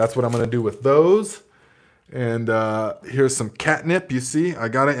 that's what I'm gonna do with those. And here's some catnip. You see, I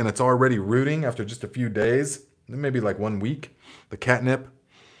got it and it's already rooting after just a few days, maybe like 1 week. The catnip.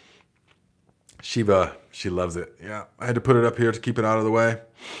 Shiva, she loves it. Yeah, I had to put it up here to keep it out of the way.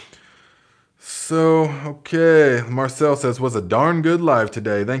 So, okay, Marcel says, was a darn good live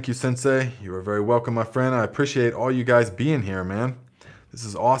today. Thank you, Sensei. You are very welcome, my friend. I appreciate all you guys being here, man. This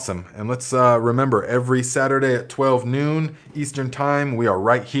is awesome. And let's remember, every Saturday at 12 noon Eastern time, we are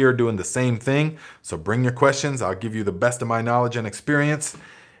right here doing the same thing. So bring your questions. I'll give you the best of my knowledge and experience.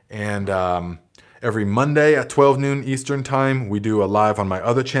 And every Monday at 12 noon Eastern time, we do a live on my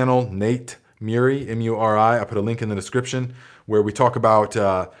other channel, Nate Muri, M-U-R-I. I put a link in the description where we talk about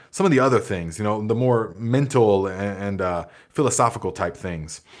some of the other things, the more mental and philosophical type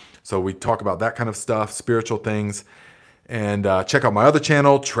things. So we talk about that kind of stuff, spiritual things. And check out my other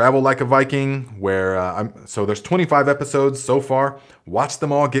channel, Travel Like a Viking, where so there's 25 episodes so far. Watch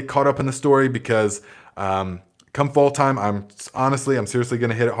them all, get caught up in the story, because come fall time, I'm seriously going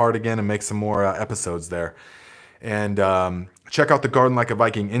to hit it hard again and make some more episodes there. And Check out the Garden Like a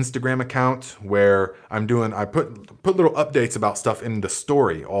Viking Instagram account where I put little updates about stuff in the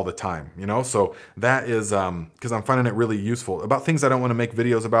story all the time, you know? So that is, because I'm finding it really useful. About things I don't want to make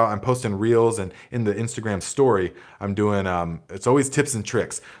videos about, I'm posting reels, and in the Instagram story, I'm doing, it's always tips and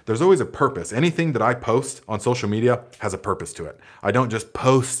tricks. There's always a purpose. Anything that I post on social media has a purpose to it. I don't just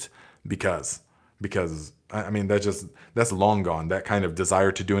post because I mean, that's long gone, that kind of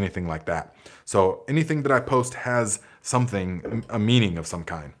desire to do anything like that. So anything that I post has something, a meaning of some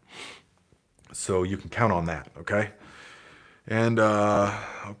kind. So you can count on that, okay? And,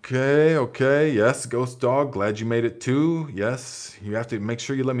 okay, yes, Ghost Dog, glad you made it too. Yes, you have to make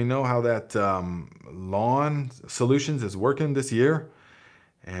sure you let me know how that lawn solutions is working this year.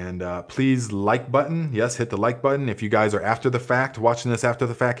 And please like button. Yes, hit the like button. If you guys are after the fact, watching this after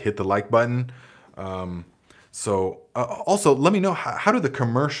the fact, hit the like button. Also, let me know, how do the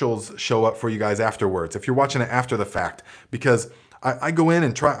commercials show up for you guys afterwards if you're watching it after the fact? Because I go in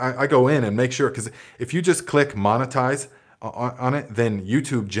and I go in and make sure, because if you just click monetize on it, then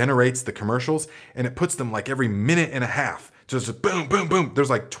YouTube generates the commercials and it puts them like every minute and a half. Just boom, boom, boom. There's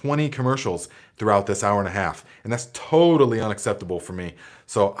like 20 commercials throughout this hour and a half. And that's totally unacceptable for me.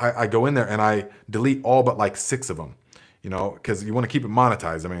 So I go in there and I delete all but like 6 of them, you know, because you want to keep it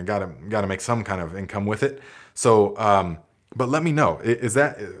monetized. I mean, gotta make some kind of income with it. So, but let me know, is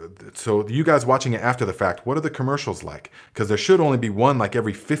that, so you guys watching it after the fact, what are the commercials like? Because there should only be one like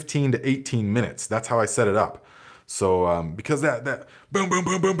every 15 to 18 minutes. That's how I set it up. So, because that boom, boom,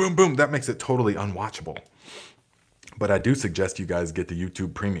 boom, boom, boom, boom, that makes it totally unwatchable. But I do suggest you guys get the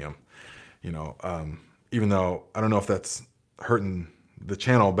YouTube Premium, you know, even though I don't know if that's hurting the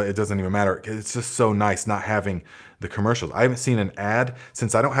channel, but it doesn't even matter. It's just so nice not having the commercials. I haven't seen an ad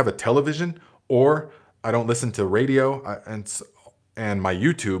since I don't have a television, or I don't listen to radio, and my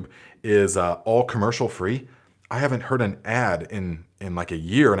YouTube is all commercial free. I haven't heard an ad in like a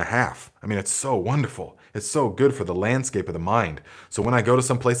year and a half. I mean, it's so wonderful. It's so good for the landscape of the mind. So when I go to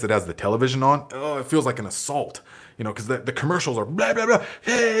some place that has the television on, oh, it feels like an assault, you know, because the commercials are blah, blah, blah.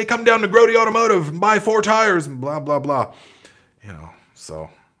 Hey, come down to Grody Automotive and buy 4 tires and blah, blah, blah. You know, so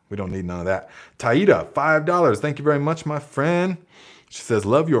we don't need none of that. Taida, $5. Thank you very much, my friend. She says,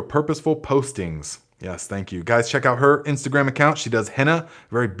 love your purposeful postings. Yes, thank you. Guys, check out her Instagram account. She does henna.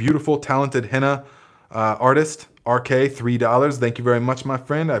 Very beautiful, talented henna artist. RK, $3. Thank you very much, my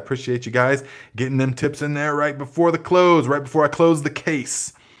friend. I appreciate you guys getting them tips in there right before the close, right before I close the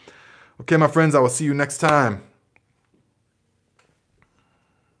case. Okay, my friends, I will see you next time.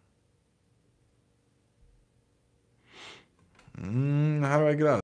 How do I get out?